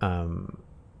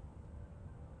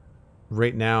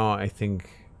 Right now, I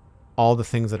think all the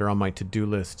things that are on my to-do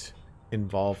list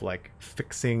involve like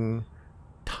fixing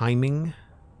timing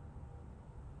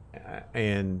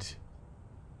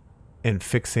and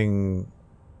fixing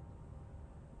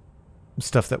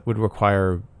stuff that would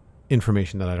require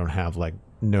information that I don't have, like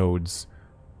nodes,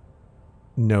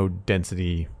 node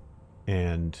density,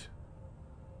 and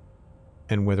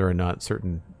whether or not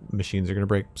certain machines are going to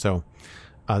break. So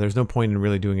there's no point in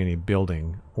really doing any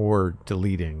building or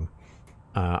deleting.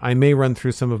 I may run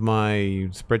through some of my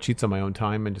spreadsheets on my own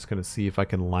time and just going to see if I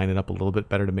can line it up a little bit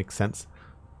better to make sense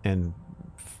and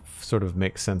sort of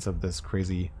make sense of this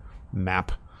crazy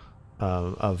map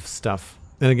of stuff.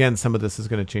 And again, some of this is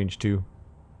going to change too.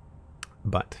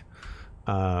 But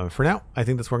for now, I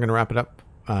think that's where we're going to wrap it up.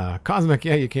 Cosmic,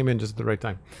 yeah, you came in just at the right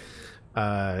time.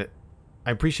 I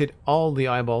appreciate all the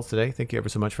eyeballs today. Thank you ever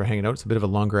so much for hanging out. It's a bit of a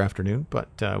longer afternoon, but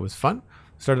it was fun.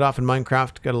 Started off in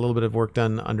Minecraft, got a little bit of work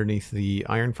done underneath the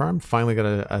iron farm. Finally got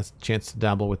a chance to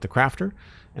dabble with the crafter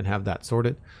and have that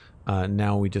sorted.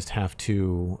 Now we just have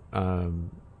to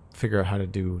figure out how to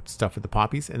do stuff with the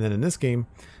poppies. And then in this game,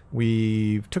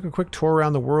 we took a quick tour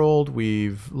around the world.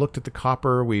 We've looked at the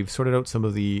copper. We've sorted out some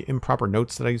of the improper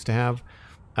notes that I used to have.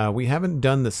 We haven't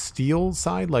done the steel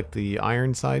side, like the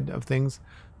iron side of things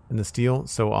in the steel.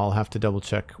 So I'll have to double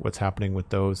check what's happening with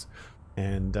those.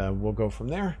 And we'll go from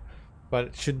there. But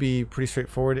it should be pretty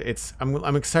straightforward.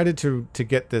 I'm excited to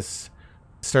get this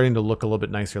starting to look a little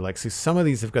bit nicer. Like, see, some of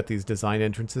these have got these design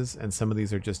entrances, and some of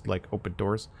these are just like open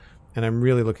doors. And I'm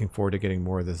really looking forward to getting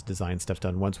more of this design stuff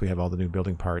done once we have all the new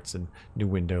building parts and new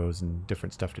windows and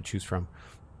different stuff to choose from.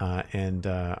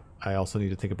 I also need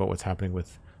to think about what's happening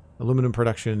with aluminum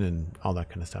production and all that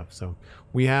kind of stuff. So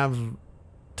we have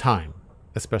time,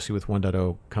 especially with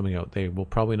 1.0 coming out. They will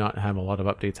probably not have a lot of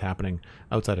updates happening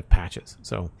outside of patches.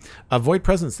 So Void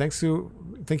Presence, thank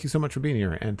you so much for being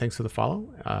here, and thanks for the follow.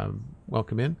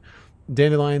 Welcome in.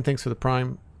 Dandelion, thanks for the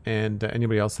prime, and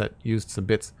anybody else that used some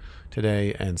bits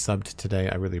today and subbed today,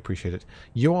 I really appreciate it.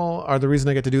 You all are the reason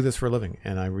I get to do this for a living,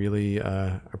 and I really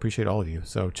appreciate all of you.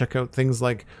 So check out things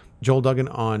like Joel Duggan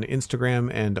on Instagram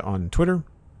and on Twitter.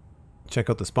 Check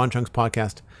out the Spawn Chunks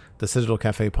podcast, the Citadel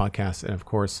Cafe podcast, and of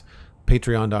course,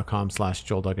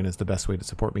 patreon.com/JoelDuggan is the best way to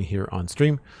support me here on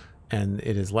stream. And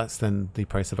it is less than the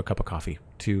price of a cup of coffee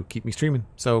to keep me streaming.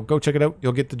 So go check it out.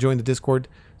 You'll get to join the Discord.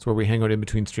 It's where we hang out in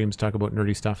between streams, talk about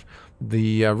nerdy stuff.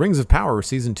 The Rings of Power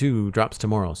Season 2 drops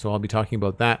tomorrow. So I'll be talking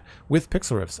about that with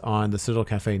Pixel Riffs on the Citadel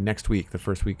Cafe next week, the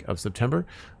first week of September.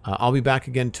 I'll be back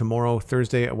again tomorrow,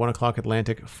 Thursday at 1 o'clock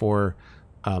Atlantic for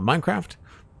Minecraft,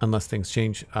 unless things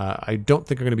change. I don't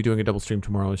think I'm going to be doing a double stream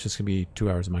tomorrow. It's just going to be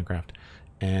 2 hours of Minecraft.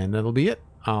 And that'll be it.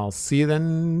 I'll see you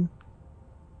then.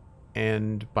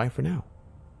 And bye for now.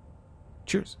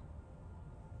 Cheers.